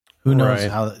 Who knows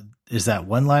how, is that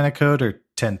one line of code or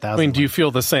 10,000? I mean, do you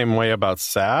feel the same way about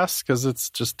Sass because it's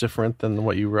just different than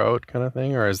what you wrote kind of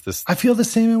thing? Or is this? I feel the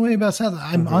same way about Sass.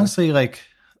 I'm honestly like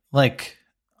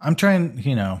I'm trying,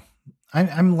 you know,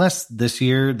 I'm less this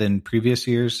year than previous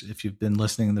years. If you've been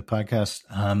listening to the podcast,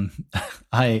 I'm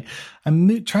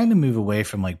trying to move away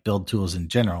from like build tools in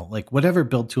general. Like whatever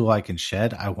build tool I can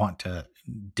shed, I want to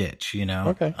ditch, you know?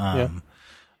 Okay. Yeah.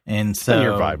 And so been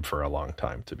your vibe for a long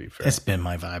time, to be fair. It's been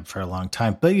my vibe for a long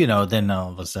time, but you know, then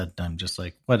all of a sudden I'm just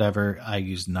like, whatever. I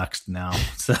use Nuxt now,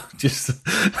 so just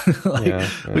like,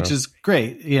 which is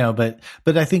great, you know. But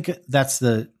I think that's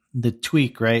the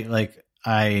tweak, right? Like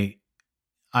I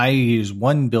use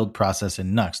one build process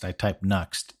in Nuxt. I type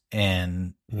Nuxt,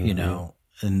 and you know,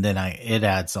 and then it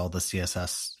adds all the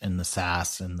CSS and the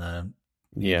Sass and the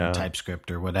TypeScript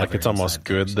or whatever. Like it's almost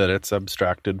good that it's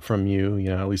abstracted from you. You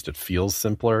know, at least it feels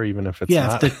simpler, even if it's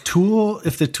not.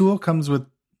 If the tool comes with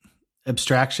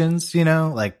abstractions, you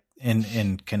know, like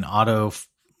and can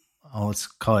let's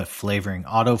call it flavoring,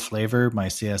 auto flavor my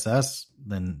CSS,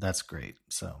 then that's great.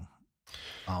 So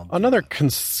another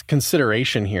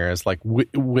consideration here is like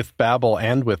with Babel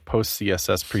and with post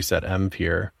CSS preset env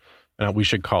here. We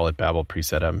should call it Babel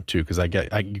preset M too, because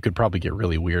you could probably get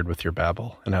really weird with your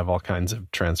Babel and have all kinds of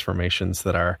transformations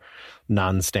that are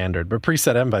non-standard. But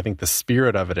preset M, I think the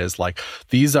spirit of it is like,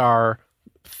 these are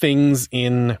things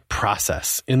in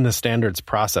process, in the standards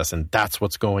process, and that's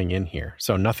what's going in here.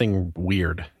 So nothing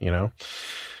weird, you know,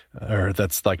 or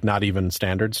that's like not even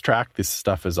standards track. This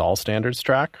stuff is all standards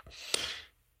track.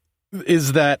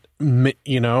 Is that,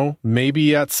 you know,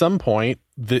 maybe at some point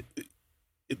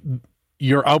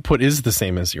your output is the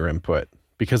same as your input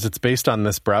because it's based on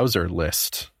this browser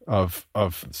list of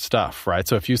stuff, right?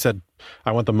 So if you said,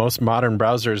 I want the most modern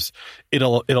browsers,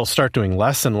 it'll start doing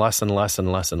less and less and less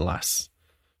and less and less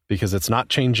because it's not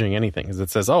changing anything. Because it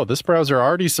says, oh, this browser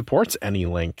already supports any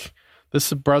link.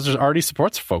 This browser already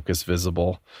supports focus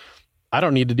visible. I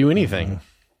don't need to do anything.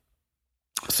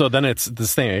 So then it's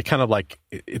this thing. It kind of like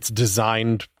it's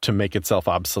designed to make itself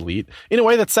obsolete in a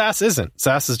way that Sass isn't.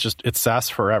 Sass is just, it's Sass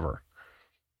forever.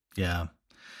 Yeah.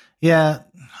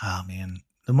 Oh man,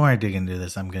 the more I dig into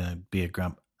this, I'm gonna be a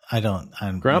grump.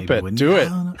 Grump it. Do it.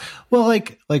 Well,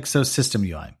 like so, system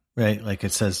UI, right? Like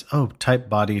it says, oh, type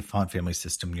body font family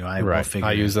system UI. Right.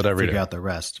 I use it every day. Figure out the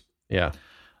rest. Yeah.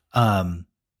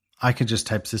 I could just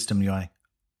type system UI.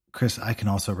 Chris, I can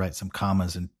also write some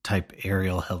commas and type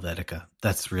Arial Helvetica.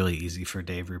 That's really easy for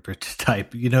Dave Rupert to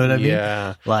type. You know what I mean?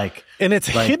 Yeah. And it's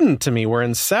hidden to me, where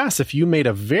in Sass, if you made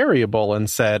a variable and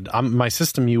said, my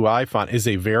system UI font is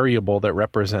a variable that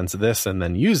represents this, and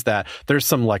then use that, there's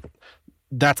some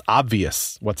that's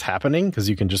obvious what's happening because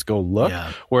you can just go look.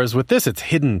 Yeah. Whereas with this, it's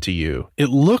hidden to you. It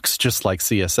looks just like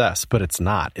CSS, but it's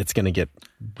not. It's going to get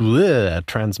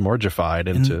transmorgified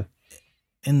into...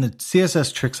 In the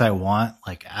CSS tricks I want,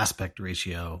 like aspect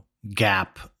ratio,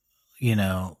 gap, you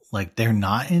know, like they're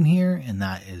not in here. And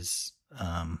that is,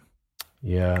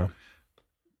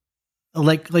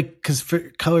 cause for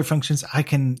color functions, I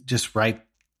can just write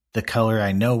the color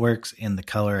I know works and the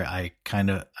color I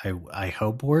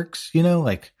hope works, you know,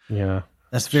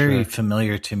 that's very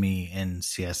familiar to me in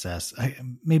CSS.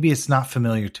 Maybe it's not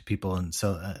familiar to people. And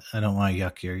so I don't want to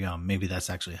yuck your yum. Maybe that's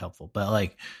actually helpful, but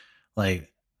like,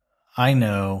 I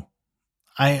know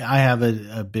I have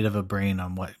a bit of a brain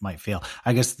on what might fail.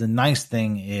 I guess the nice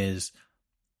thing is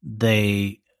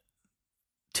they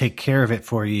take care of it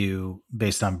for you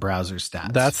based on browser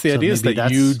stats. That's the idea, is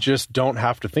that you just don't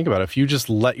have to think about it. If you just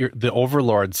let the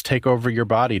overlords take over your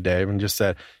body, Dave, and just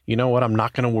said, you know what, I'm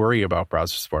not going to worry about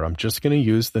browser support. I'm just going to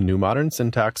use the new modern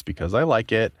syntax because I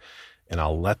like it, and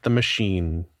I'll let the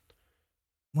machine.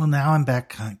 Well, now I'm back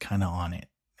kind of on it.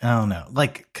 I don't know,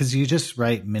 because you just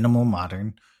write minimal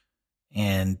modern,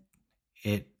 and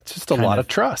it's just a lot of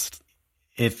trust.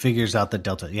 it figures out the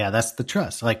delta. Yeah, that's the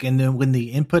trust. Like, and then when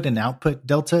the input and output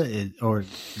delta or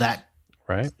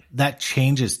that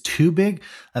change is too big,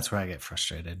 that's where I get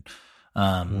frustrated.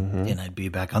 And I'd be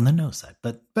back on the no side.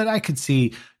 But I could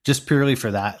see just purely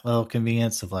for that little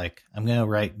convenience of like, I'm going to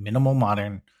write minimal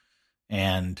modern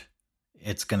and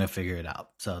it's going to figure it out.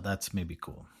 So that's maybe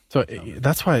cool. So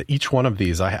that's why each one of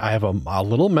these, I have a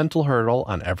little mental hurdle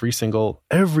on every single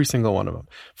one of them.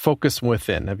 Focus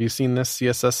within. Have you seen this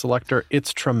CSS selector?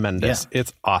 It's tremendous. Yeah.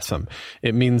 It's awesome.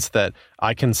 It means that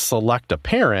I can select a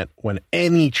parent when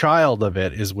any child of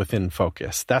it is within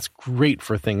focus. That's great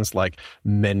for things like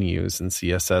menus in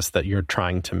CSS that you're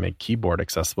trying to make keyboard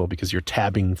accessible because you're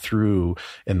tabbing through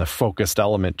and the focused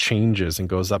element changes and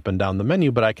goes up and down the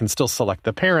menu, but I can still select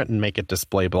the parent and make it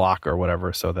display block or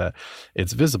whatever so that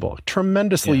it's visible.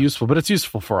 Tremendously useful, but it's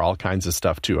useful for all kinds of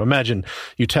stuff too. Imagine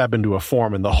you tab into a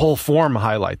form and the whole form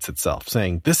highlights itself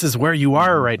saying, this is where you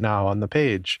are right now on the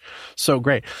page. So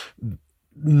great.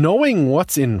 Knowing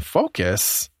what's in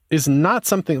focus is not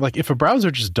something like if a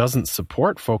browser just doesn't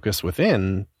support focus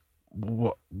within,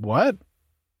 what?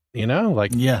 You know,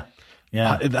 like, yeah.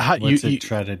 What's it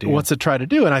try to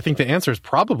do? And I think the answer is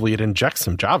probably it injects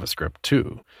some JavaScript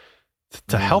too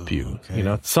to help you. Okay. You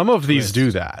know, some of these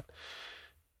do that.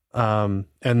 And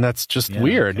that's just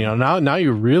weird. Okay. You know, now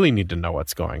you really need to know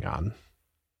what's going on.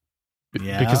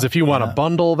 Yeah, because if you want to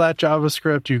bundle that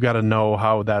JavaScript, you got to know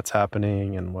how that's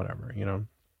happening and whatever, you know,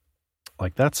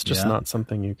 like that's just not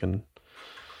something you can.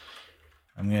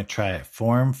 I'm going to try it.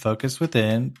 Form, focus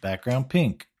within, background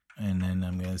pink. And then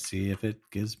I'm going to see if it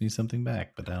gives me something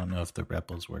back, but I don't know if the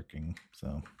REPL's working.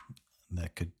 So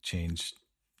that could change.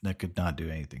 That could not do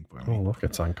anything for me. Oh, look,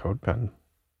 it's on CodePen.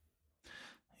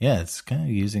 Yeah, it's kind of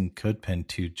using CodePen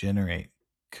to generate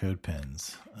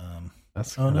CodePens.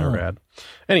 That's kind of rad.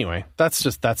 Anyway, that's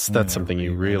something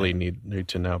you really need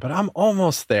to know. But I'm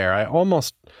almost there.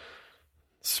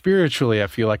 Spiritually, I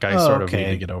feel like I sort of need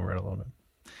to get over it a little bit.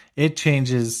 It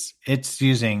changes. It's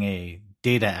using a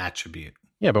data attribute.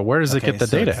 Yeah, but where does it get the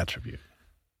data attribute?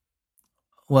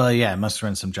 Well, yeah, it must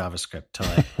run some JavaScript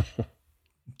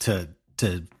to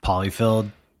to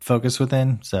polyfill focus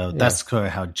within. So that's kind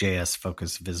of how JS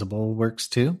focus visible works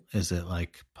too. Is it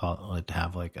like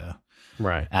have like a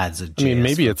adds a JS? I mean,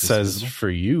 maybe it says visible for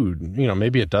you, you know,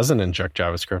 maybe it doesn't inject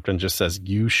JavaScript and just says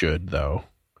you should though.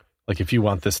 Like if you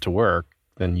want this to work,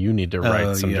 then you need to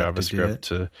write some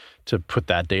JavaScript to put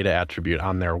that data attribute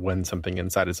on there when something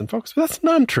inside is in focus. But that's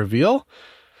non-trivial.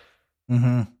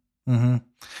 Mm-hmm. Mm-hmm.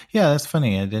 Yeah, that's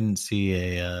funny. I didn't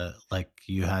see a like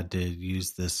you had to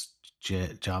use this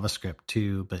JavaScript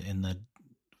too, but in the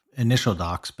initial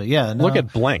docs. But yeah, no. Look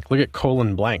at blank. Look at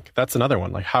 :blank. That's another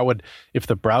one. Like how would, if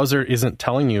the browser isn't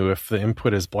telling you if the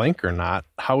input is blank or not,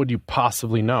 how would you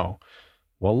possibly know?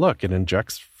 Well, look, it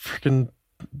injects freaking.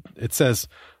 It says,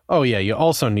 "Oh yeah, you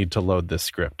also need to load this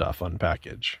script off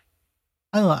unpackage."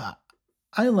 I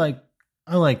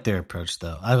like their approach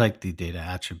though. I like the data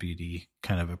attribute-y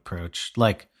kind of approach,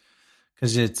 like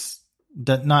because it's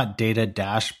not data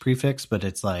dash prefix, but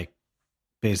it's like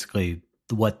basically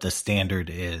what the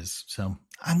standard is. So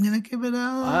I'm gonna give it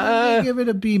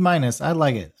a B-. I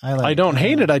like it. I don't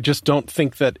hate it. I just don't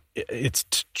think that it's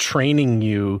training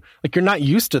you. Like you're not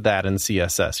used to that in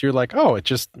CSS. You're like, oh, it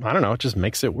just, I don't know, it just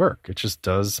makes it work. It just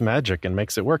does magic and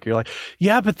makes it work. You're like,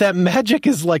 yeah, but that magic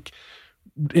is like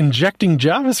injecting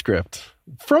JavaScript.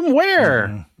 From where?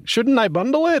 Mm-hmm. Shouldn't I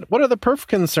bundle it? What are the perf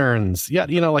concerns? Yeah,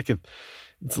 you know, like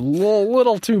it's a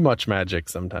little too much magic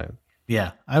sometimes.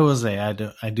 Yeah, I will say I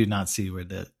do not see where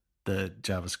the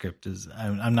JavaScript is.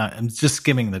 I'm just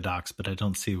skimming the docs, but I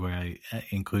don't see where I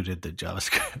included the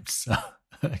JavaScript. So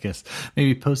I guess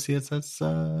maybe post CSS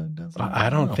doesn't. I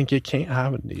don't think it can't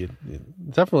have it.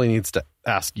 It definitely needs to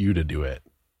ask you to do it.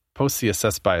 Post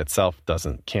CSS by itself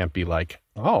can't be like,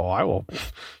 oh, I will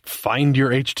find your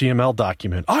HTML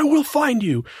document. I will find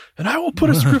you, and I will put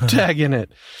a script tag in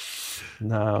it.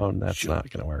 No, that's not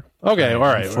going to work. Okay, all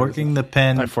right. Forking the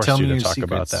pen. I forced you to talk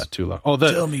about that too long. Oh,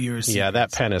 tell me your secrets. Yeah,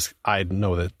 that pen is. I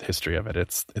know the history of it.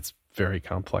 It's very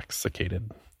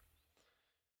complicated.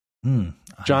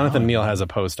 Jonathan Neal has a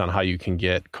post on how you can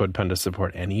get CodePen to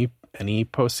support any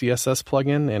post CSS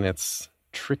plugin, and it's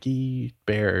tricky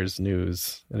bears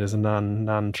news. It is a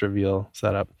non-trivial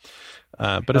setup,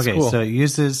 but it's cool. So it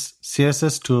uses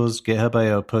CSS tools, GitHub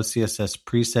IO, post CSS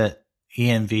preset,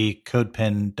 env,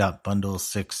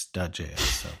 codepen.bundle6.js.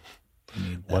 So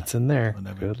what's in there?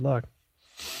 Whatever. Good luck.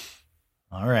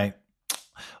 All right.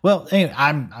 Well, anyway,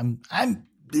 I'm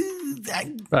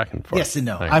back and forth. Yes and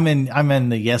no. I'm in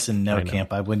the yes and no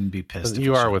camp. I wouldn't be pissed.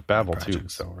 You are with Babel too,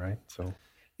 so right. So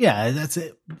yeah, that's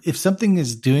it. If something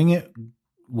is doing it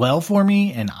well for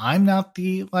me and I'm not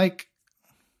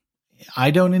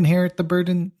I don't inherit the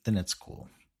burden, then it's cool,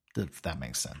 if that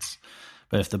makes sense.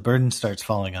 But if the burden starts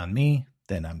falling on me,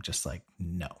 then I'm just like,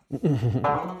 no.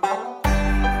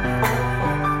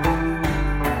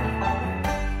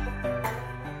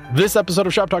 This episode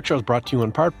of Shop Talk Show is brought to you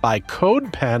in part by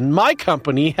CodePen, my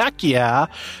company. Heck yeah.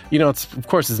 It's, of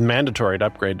course, it's mandatory to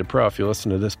upgrade to Pro if you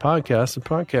listen to this podcast.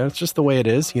 It's just the way it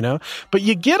is, But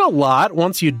you get a lot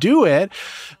once you do it.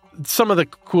 Some of the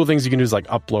cool things you can do is like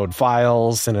upload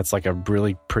files, and it's like a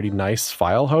really pretty nice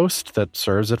file host that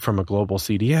serves it from a global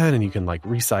CDN, and you can like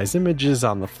resize images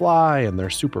on the fly, and they're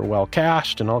super well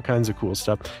cached and all kinds of cool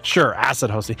stuff. Sure, asset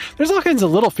hosting. There's all kinds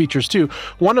of little features too.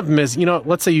 One of them is,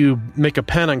 let's say you make a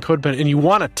pen on CodePen and you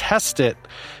want to test it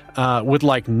with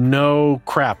like no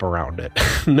crap around it.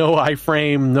 No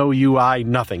iframe, no UI,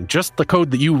 nothing. Just the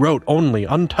code that you wrote only,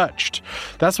 untouched.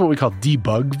 That's what we call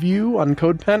debug view on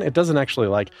CodePen. It doesn't actually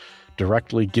like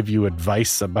directly give you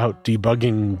advice about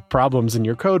debugging problems in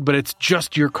your code, but it's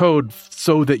just your code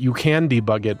so that you can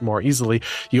debug it more easily.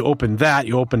 You open that,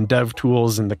 you open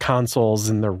DevTools and the consoles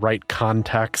in the right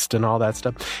context and all that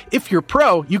stuff. If you're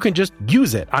pro, you can just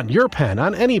use it on your pen,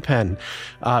 on any pen.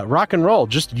 Rock and roll,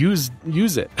 just use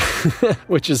it,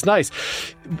 which is nice.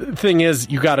 The thing is,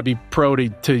 you got to be pro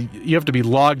you have to be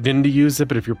logged in to use it,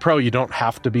 but if you're pro, you don't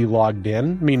have to be logged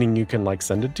in, meaning you can like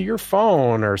send it to your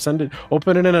phone or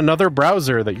open it in another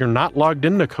browser that you're not logged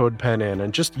into CodePen in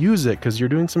and just use it because you're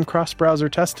doing some cross-browser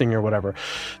testing or whatever.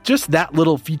 Just that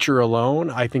little feature alone,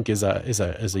 I think, is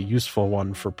a useful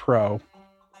one for pro.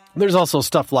 There's also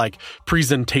stuff like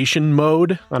presentation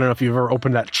mode. I don't know if you've ever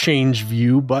opened that change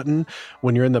view button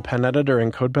when you're in the pen editor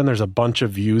in CodePen. There's a bunch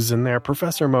of views in there.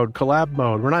 Professor mode, collab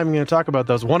mode. We're not even going to talk about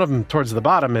those. One of them towards the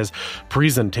bottom is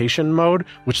presentation mode,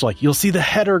 which like you'll see the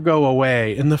header go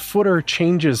away and the footer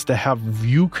changes to have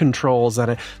view controls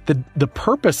on it. The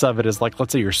purpose of it is like,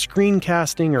 let's say you're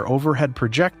screencasting or overhead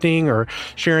projecting or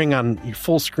sharing on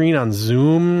full screen on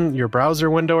Zoom, your browser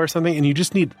window or something, and you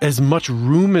just need as much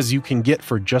room as you can get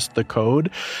for just the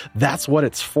code. That's what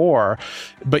it's for.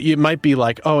 But you might be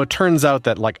like, oh, it turns out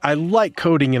that like I like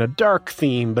coding in a dark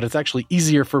theme, but it's actually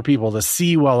easier for people to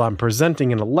see while I'm presenting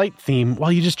in a light theme.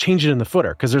 Well, you just change it in the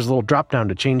footer because there's a little drop down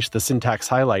to change the syntax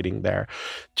highlighting there.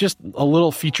 Just a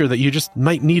little feature that you just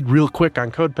might need real quick on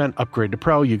CodePen. Upgrade to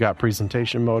Pro. You got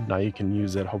presentation mode. Now you can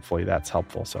use it. Hopefully that's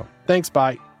helpful. So thanks.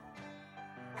 Bye.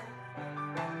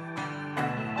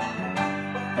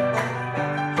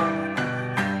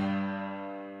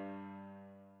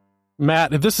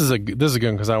 Matt, this is a good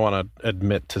one because I want to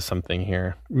admit to something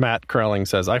here. Matt Krelling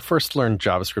says, I first learned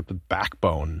JavaScript with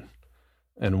Backbone.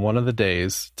 And one of the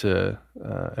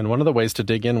ways to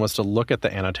dig in was to look at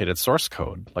the annotated source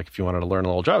code. Like if you wanted to learn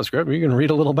a little JavaScript, you can read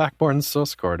a little Backbone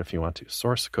source code if you want to.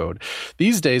 Source code.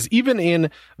 These days, even in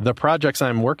the projects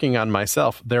I'm working on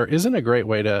myself, there isn't a great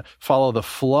way to follow the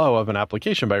flow of an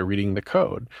application by reading the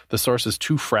code. The source is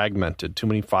too fragmented, too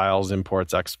many files,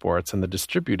 imports, exports, and the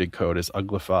distributed code is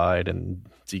uglified and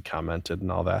decommented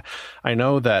and all that. I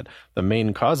know that the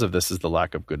main cause of this is the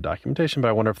lack of good documentation, but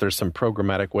I wonder if there's some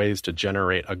programmatic ways to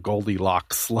generate a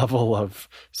Goldilocks level of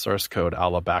source code a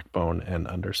la Backbone and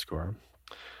underscore.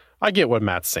 I get what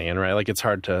Matt's saying, right? Like it's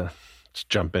hard to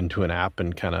jump into an app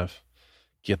and kind of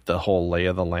get the whole lay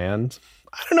of the land.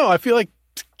 I don't know. I feel like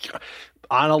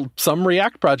on some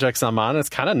React projects I'm on, it's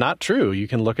kind of not true. You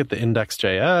can look at the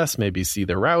index.js, maybe see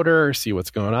the router, see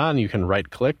what's going on. You can right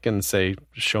click and say,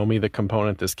 show me the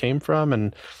component this came from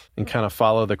and kind of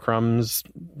follow the crumbs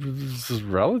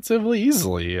relatively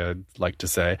easily, I'd like to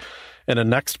say. And a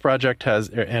Next project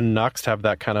and Nuxt have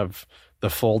that kind of the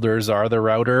folders are the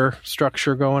router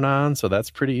structure going on. So that's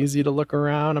pretty easy to look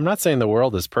around. I'm not saying the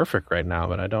world is perfect right now,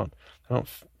 but I don't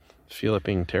feel it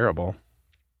being terrible.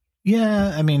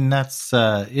 Yeah, I mean, that's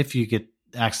if you get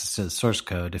access to the source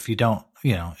code. If you don't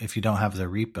have the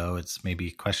repo, it's maybe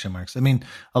question marks. I mean,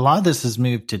 a lot of this has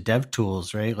moved to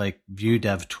DevTools, right? Like Vue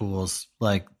DevTools,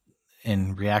 like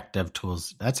in React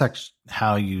DevTools. That's actually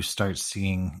how you start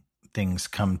seeing things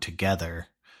come together.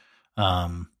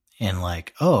 And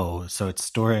like, oh, so it's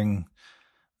storing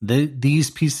these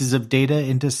pieces of data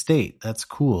into state. That's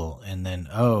cool. And then,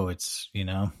 oh, it's,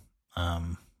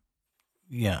 I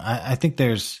think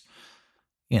there's,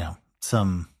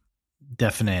 some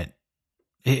definite,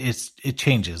 it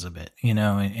changes a bit,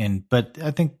 but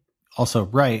I think also,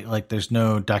 right. Like there's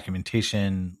no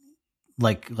documentation,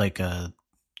 like a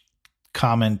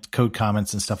code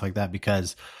comments and stuff like that,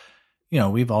 because,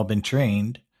 we've all been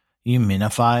trained. You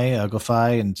minify,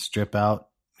 uglify, and strip out,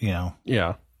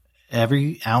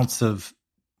 every ounce of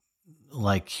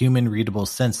like human readable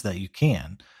sense that you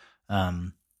can.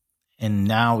 And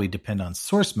now we depend on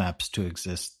source maps to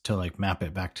exist to like map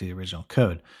it back to the original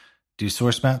code. Do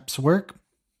source maps work?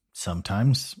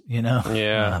 Sometimes,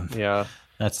 Yeah.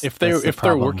 That's if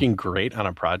they're working great on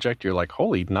a project, you're like,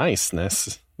 holy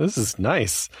niceness. This is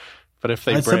nice. But if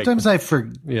they break, sometimes I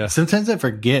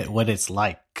forget what it's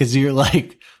like, because you're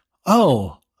like,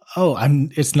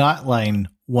 it's not line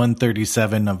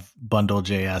 137 of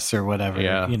bundle.js or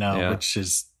whatever, which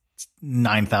is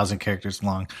 9,000 characters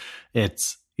long.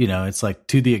 It's, it's like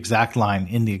to the exact line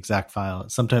in the exact file.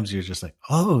 Sometimes you're just like,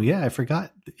 oh yeah, I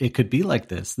forgot it could be like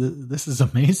this. This is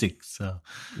amazing. So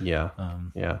yeah.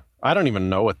 I don't even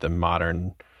know what the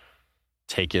modern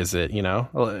take is it,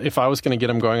 if I was going to get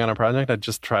them going on a project, I'd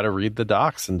just try to read the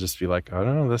docs and just be like, I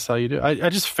don't know, this is how you do it. I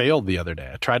just failed the other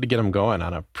day. I tried to get them going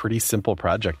on a pretty simple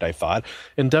project, I thought,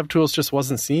 and DevTools just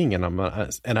wasn't seeing it.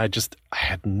 And I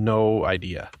had no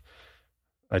idea.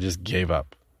 I just gave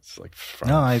up. It's like,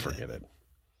 forget it.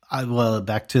 Well,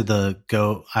 back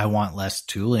to I want less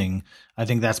tooling. I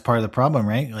think that's part of the problem,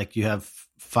 right? Like you have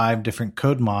 5 different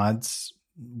code mods,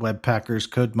 Webpackers,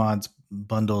 code mods,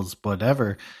 bundles,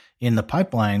 whatever, in the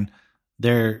pipeline.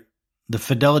 The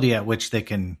fidelity at which they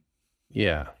can,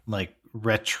 like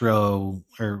retro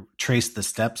or trace the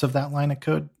steps of that line of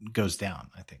code goes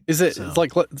down, I think.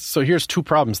 So here's 2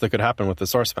 problems that could happen with the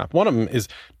source map. One of them is,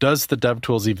 does the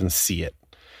DevTools even see it?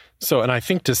 So, and I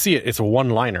think to see it, it's a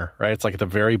one-liner, right? It's like at the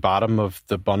very bottom of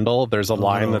the bundle, there's a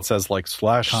line that says like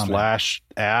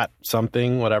 / at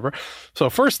something, whatever. So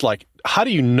first, like, how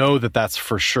do you know that that's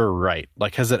for sure right?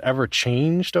 Like, has it ever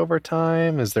changed over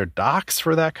time? Is there docs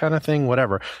for that kind of thing?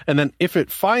 Whatever. And then if it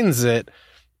finds it,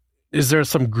 is there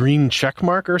some green check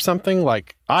mark or something?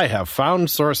 Like, I have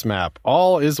found source map,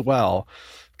 all is well.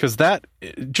 Because that,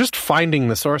 just finding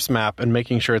the source map and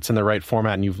making sure it's in the right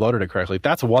format and you've loaded it correctly,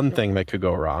 that's one thing that could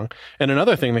go wrong. And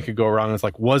another thing that could go wrong is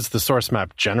like, was the source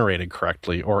map generated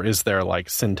correctly? Or is there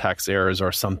like syntax errors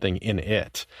or something in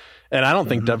it? And I don't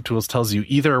think DevTools tells you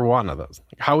either one of those.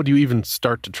 How would you even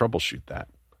start to troubleshoot that?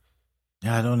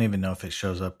 Yeah, I don't even know if it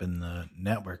shows up in the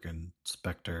network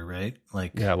inspector, right?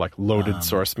 Like, like loaded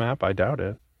source map. I doubt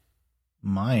it.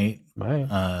 Might.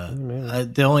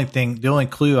 The only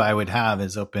clue I would have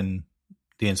is open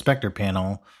the inspector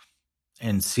panel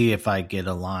and see if I get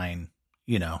a line,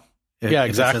 If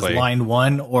exactly. If it says line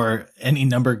 1 or any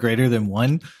number greater than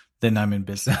 1, then I'm in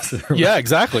business. Yeah,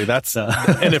 exactly. That's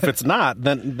and if it's not,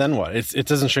 then what? It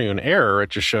doesn't show you an error.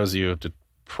 It just shows you it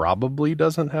probably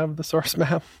doesn't have the source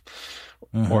map.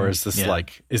 Or is this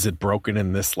is it broken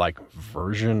in this like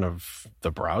version of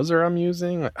the browser I'm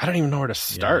using? I don't even know where to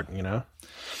start,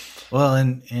 Well,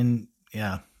 and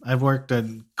I've worked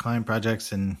on client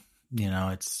projects and,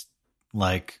 it's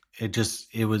like,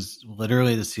 it was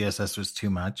literally the CSS was too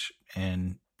much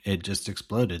and it just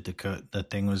exploded. The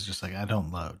thing was just like, I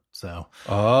don't load. So,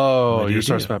 your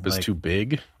source map is too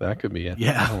big. That could be it.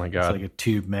 Yeah. Oh my God. It's like a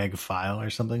 2 meg file or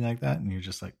something like that. And you're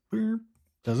just like,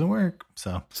 doesn't work.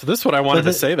 So this is what I wanted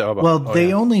to say though.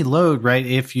 They only load right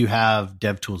if you have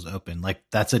DevTools open. Like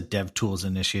that's a DevTools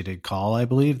initiated call, I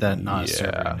believe, not a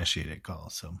server initiated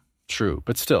call. So true,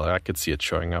 but still, I could see it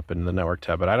showing up in the network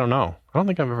tab. But I don't know. I don't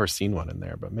think I've ever seen one in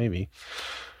there, but maybe.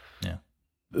 Yeah.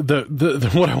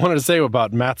 The what I wanted to say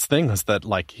about Matt's thing was that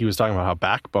like he was talking about how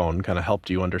Backbone kind of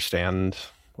helped you understand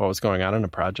what was going on in a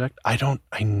project. I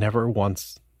never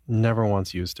once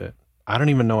used it. I don't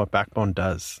even know what Backbone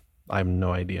does. I have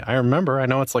no idea. I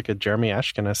know it's like a Jeremy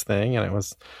Ashkenas thing, and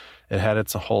it had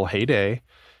its whole heyday.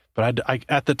 But I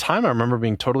at the time, I remember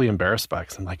being totally embarrassed by it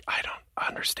because I'm like, I don't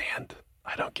understand.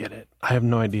 I don't get it. I have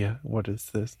no idea. What is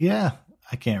this? Yeah,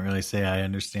 I can't really say I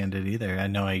understand it either. I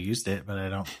know I used it,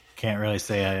 but can't really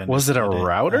say I understand it. Was it a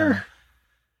router?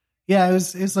 Yeah, it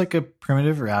was like a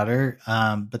primitive router,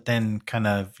 but then kind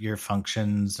of your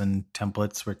functions and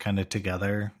templates were kind of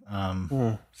together.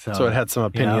 So it had some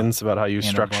opinions about how you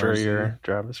structure your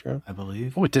JavaScript, I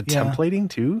believe. Oh, it did templating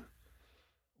too?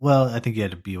 Well, I think you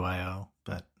had a BYO,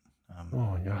 but oh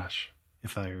my gosh,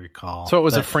 if I recall. So it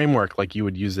was a framework, like you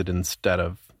would use it instead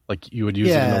of like you would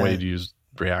use it in the way you use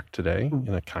React today,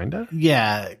 in a kinda?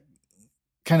 Yeah,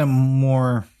 kind of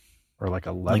more. Or like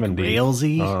a lemon like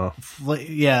Railsy.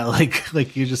 Yeah,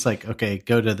 like you're just like, okay,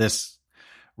 go to this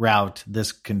route,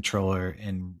 this controller,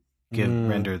 and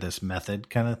render this method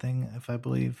kind of thing, if I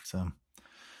believe. So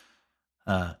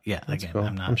That's again, cool.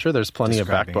 I'm sure there's plenty of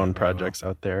Backbone projects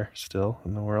out there still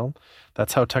in the world.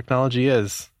 That's how technology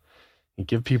is. You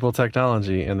give people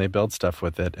technology and they build stuff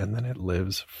with it, and then it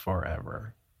lives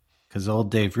forever. Because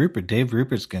old Dave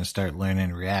Rupert's going to start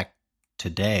learning React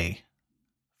today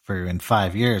for in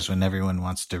 5 years when everyone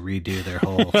wants to redo their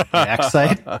whole React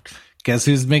site. Guess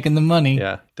who's making the money?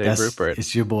 Yeah, Dave Rupert.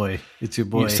 It's your boy. It's your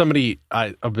boy.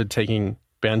 I've been taking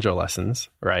banjo lessons,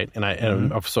 right?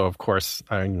 And so of course,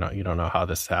 I know you don't know how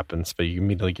this happens, but you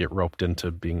immediately get roped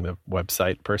into being the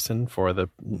website person for the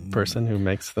person who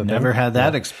makes the Never thing. had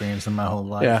that experience in my whole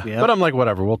life. Yeah. Yep. But I'm like,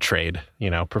 whatever, we'll trade,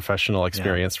 professional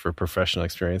experience for professional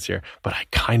experience here. But I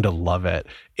kind of love it.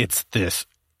 It's this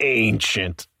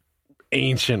ancient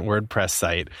WordPress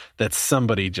site that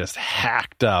somebody just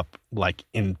hacked up like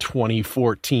in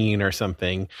 2014 or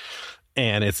something.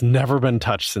 And it's never been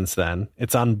touched since then.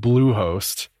 It's on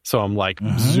Bluehost. So I'm like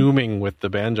zooming with the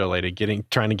banjo lady,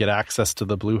 trying to get access to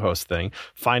the Bluehost thing,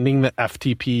 finding the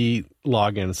FTP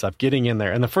login stuff, getting in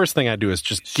there. And the first thing I do is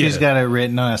just She's got it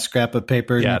written on a scrap of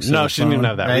paper. Yeah, no, she didn't even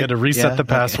have that. Right? We had to reset the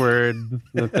password,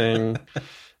 the thing.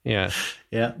 Yeah.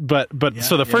 Yeah. But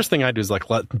so the first thing I do is like,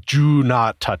 do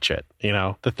not touch it.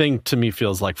 The thing to me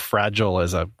feels like fragile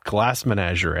as a glass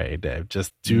menagerie, Dave.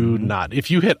 Just do not. If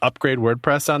you hit upgrade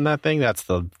WordPress on that thing, that's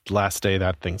the last day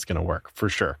that thing's going to work for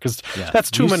sure. Because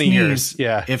that's too many years.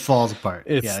 Yeah. It falls apart.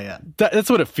 That's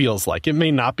what it feels like. It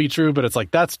may not be true, but it's like,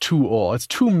 that's too old. It's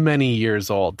too many years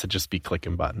old to just be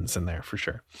clicking buttons in there for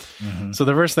sure. So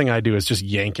the first thing I do is just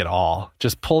yank it all.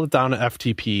 Just pull it down to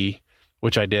FTP,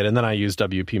 which I did. And then I used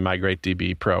WP Migrate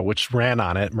DB Pro, which ran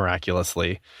on it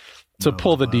miraculously to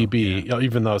pull the DB,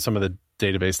 even though some of the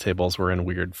database tables were in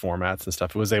weird formats and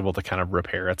stuff. It was able to kind of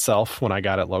repair itself when I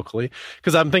got it locally.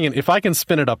 Because I'm thinking if I can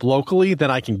spin it up locally, then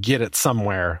I can get it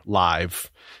somewhere live.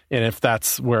 And if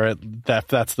that's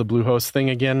that's the Bluehost thing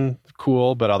again,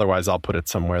 cool. But otherwise, I'll put it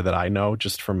somewhere that I know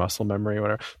just for muscle memory or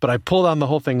whatever. But I pull down the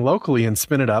whole thing locally and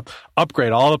spin it up,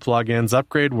 upgrade all the plugins,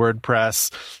 upgrade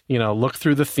WordPress, look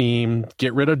through the theme,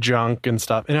 get rid of junk and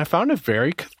stuff. And I found it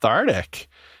very cathartic.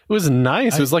 It was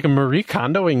nice. It was like a Marie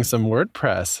Kondoing some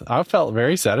WordPress. I felt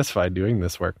very satisfied doing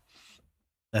this work.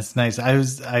 That's nice.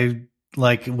 I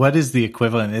like, what is the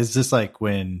equivalent? Is this like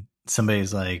when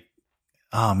somebody's like,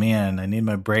 oh man, I need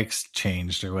my brakes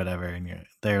changed or whatever. And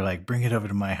they're like, bring it over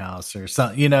to my house or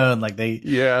something, and like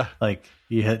like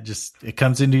you had it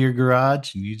comes into your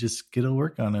garage and you just get to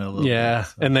work on it a little bit. Yeah.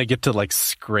 So. And they get to like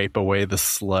scrape away the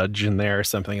sludge in there or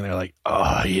something. And they're like,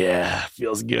 oh yeah,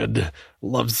 feels good.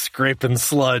 Love scraping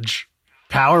sludge.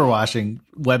 Power washing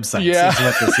websites is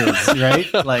what this is, right?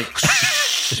 Like,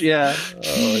 yeah.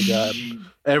 Oh my God.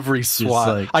 Every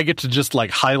swat. I get to just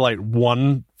like highlight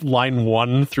line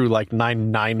 1 through like line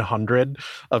 900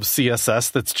 of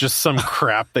CSS. That's just some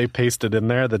crap they pasted in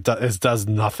there that does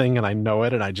nothing. And I know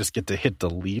it. And I just get to hit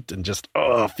delete and just,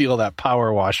 feel that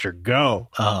power washer go.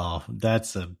 Oh,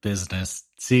 that's a business.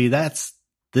 See, this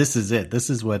is it. This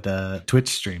is what Twitch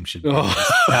stream should be.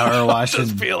 Power washing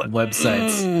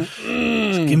websites.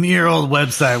 Give me your old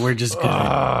website. We're just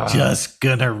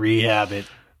gonna rehab it.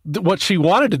 What she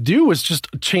wanted to do was just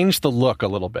change the look a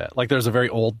little bit. Like there's a very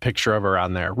old picture of her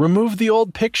on there. Remove the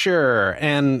old picture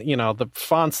and, the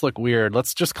fonts look weird.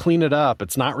 Let's just clean it up.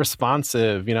 It's not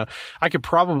responsive. I could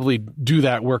probably do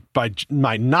that work by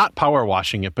not power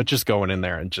washing it, but just going in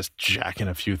there and just jacking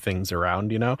a few things around,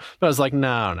 But I was like, no,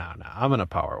 I'm going to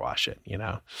power wash it,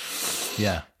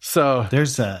 Yeah. So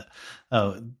there's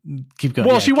keep going.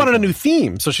 Well, she wanted a new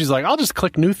theme. So she's like, I'll just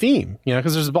click new theme,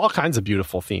 because there's all kinds of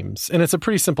beautiful themes and it's a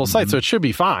pretty simple site. So it should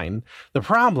be fine. The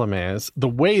problem is the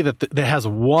way that it has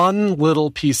one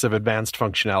little piece of advanced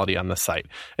functionality on the site,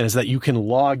 and is that you can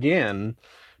log in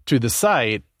to the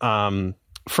site,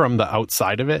 from the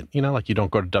outside of it, like you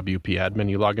don't go to WP admin,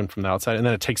 you log in from the outside and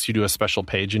then it takes you to a special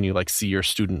page and you like see your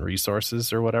student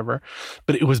resources or whatever.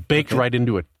 But it was baked right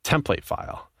into a template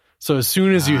file. So as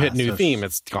soon as you hit new theme,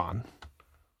 it's gone.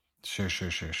 Sure.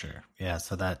 Yeah,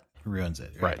 so that ruins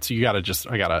it. Right. So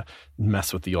I gotta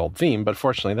mess with the old theme, but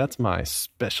fortunately that's my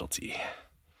specialty.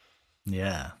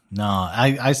 Yeah. No,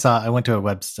 I went to a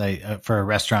website for a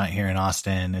restaurant here in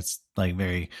Austin. It's like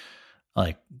very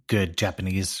like good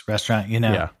Japanese restaurant,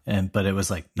 Yeah. But it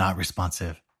was like not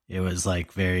responsive. It was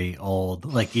like very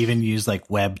old, like even used like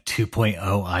web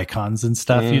 2.0 icons and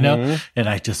stuff, and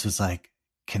I just was like,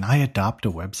 can I adopt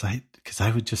a website? Because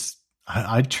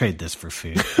I'd trade this for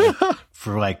food.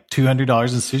 For like $200 in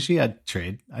sushi,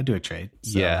 I'd do a trade.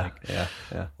 So yeah.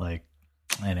 Like,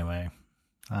 anyway,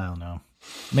 I don't know.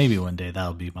 Maybe one day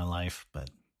that'll be my life, but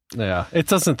yeah, it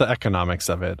doesn't. The economics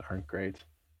of it aren't great,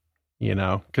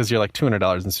 because you're like $200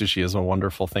 in sushi is a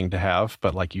wonderful thing to have,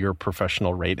 but like your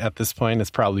professional rate at this point is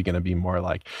probably going to be more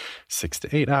like 6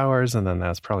 to 8 hours, and then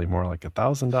that's probably more like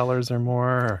 $1,000 or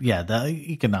more. Yeah, the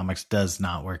economics does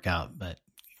not work out, but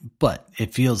but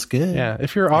it feels good. Yeah,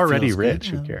 if you're already rich,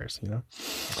 who cares? You know,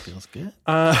 it feels good.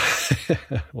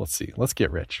 We'll see. Let's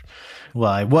get rich.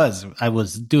 Well, I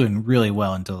was doing really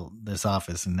well until this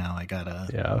office, and now I got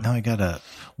a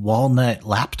walnut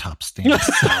laptop stand.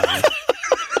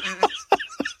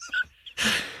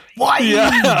 Why?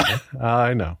 Yeah,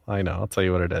 I know. I'll tell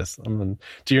you what it is.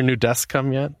 Do your new desk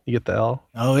come yet? You get the L?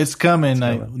 Oh, it's coming.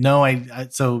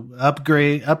 So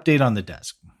update on the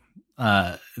desk.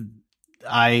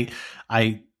 I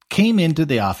came into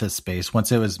the office space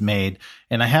once it was made,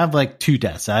 and I have like two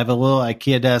desks. I have a little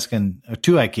IKEA desk and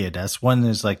two IKEA desks. One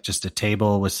is like just a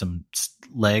table with some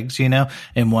legs,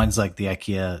 and one's like the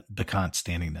IKEA Becant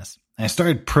standing desk. And I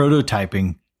started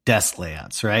prototyping desk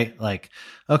layouts, right? Like,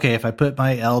 okay, if I put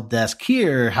my L desk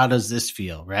here, how does this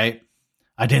feel, right?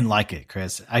 I didn't like it,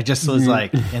 Chris. I just was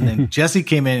like, and then Jessie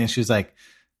came in and she was like,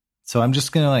 so I'm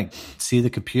just going to like see the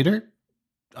computer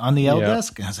on the L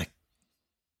desk? And I was like,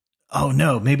 oh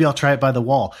no, maybe I'll try it by the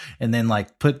wall. And then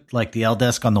like put like the L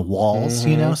desk on the walls,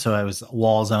 so I was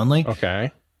walls only.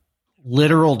 Okay.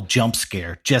 Literal jump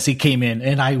scare. Jessie came in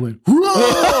and I went,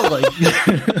 whoa!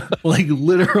 like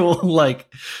literal,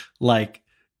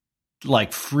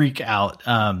 like freak out.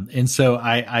 And so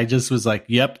I just was like,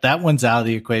 yep, that one's out of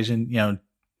the equation.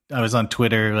 I was on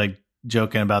Twitter, like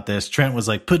joking about this. Trent was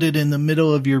like, put it in the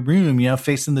middle of your room,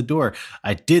 facing the door.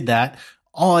 I did that.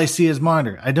 All I see is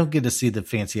monitor. I don't get to see the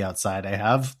fancy outside I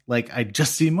have. Like, I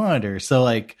just see monitor. So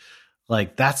like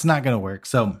that's not going to work.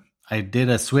 So I did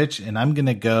a switch, and I'm going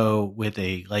to go with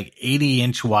a like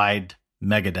 80-inch wide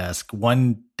mega desk,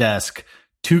 one desk,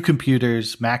 two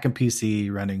computers, Mac and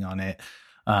PC running on it.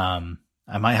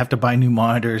 I might have to buy new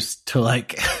monitors to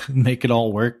like make it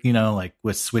all work, like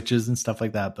with switches and stuff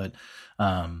like that. But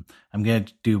I'm going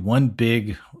to do one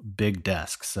big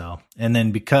desk. So, and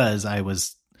then because I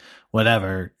was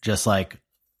just like,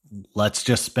 let's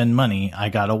just spend money, I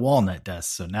got a walnut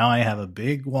desk. So now I have a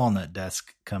big walnut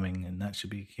desk coming, and that should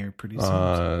be here pretty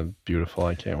soon. Beautiful.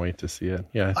 I can't wait to see it.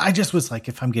 Yeah. I just was like,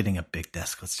 if I'm getting a big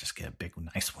desk, let's just get a big,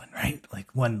 nice one, right? Like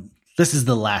this is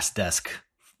the last desk,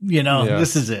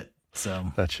 This is it.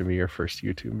 So that should be your first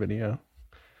YouTube video.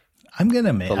 I'm going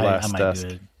to make, I might do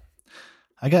it.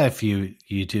 I got a few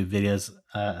YouTube videos.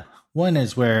 One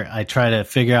is where I try to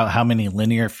figure out how many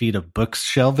linear feet of books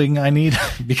shelving I need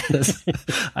because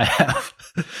I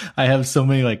have so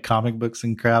many like comic books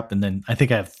and crap. And then I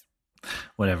think I have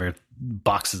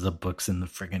boxes of books in the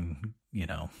friggin',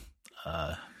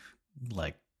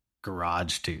 like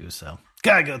garage too. So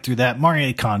gotta go through that.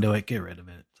 Marie Conduit, get rid of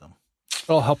it. So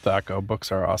I'll help that go.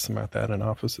 Books are awesome at that in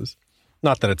offices.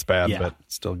 Not that it's bad, but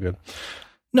it's still good.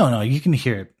 No, you can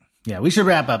hear it. Yeah, we should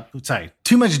wrap up. Sorry,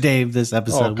 too much Dave this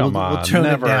episode. Oh, come on. We'll turn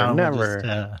never, it down. Never. We'll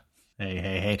just,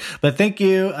 hey. But thank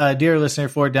you, dear listener,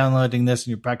 for downloading this in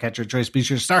your podcatcher of choice. Be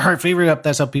sure to star heart favorite up.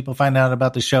 That's how people find out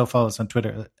about the show. Follow us on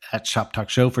Twitter at Shop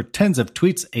Talk Show for tens of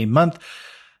tweets a month.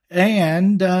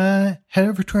 And head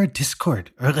over to our Discord,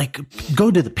 or like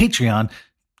go to the Patreon,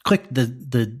 click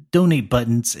the donate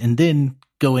buttons, and then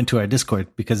go into our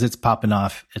Discord because it's popping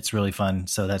off. It's really fun.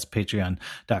 So that's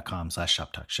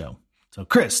patreon.com/shoptalkshow. So,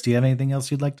 Chris, do you have anything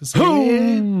else you'd like to say?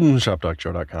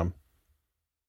 ShopTalkShow.com.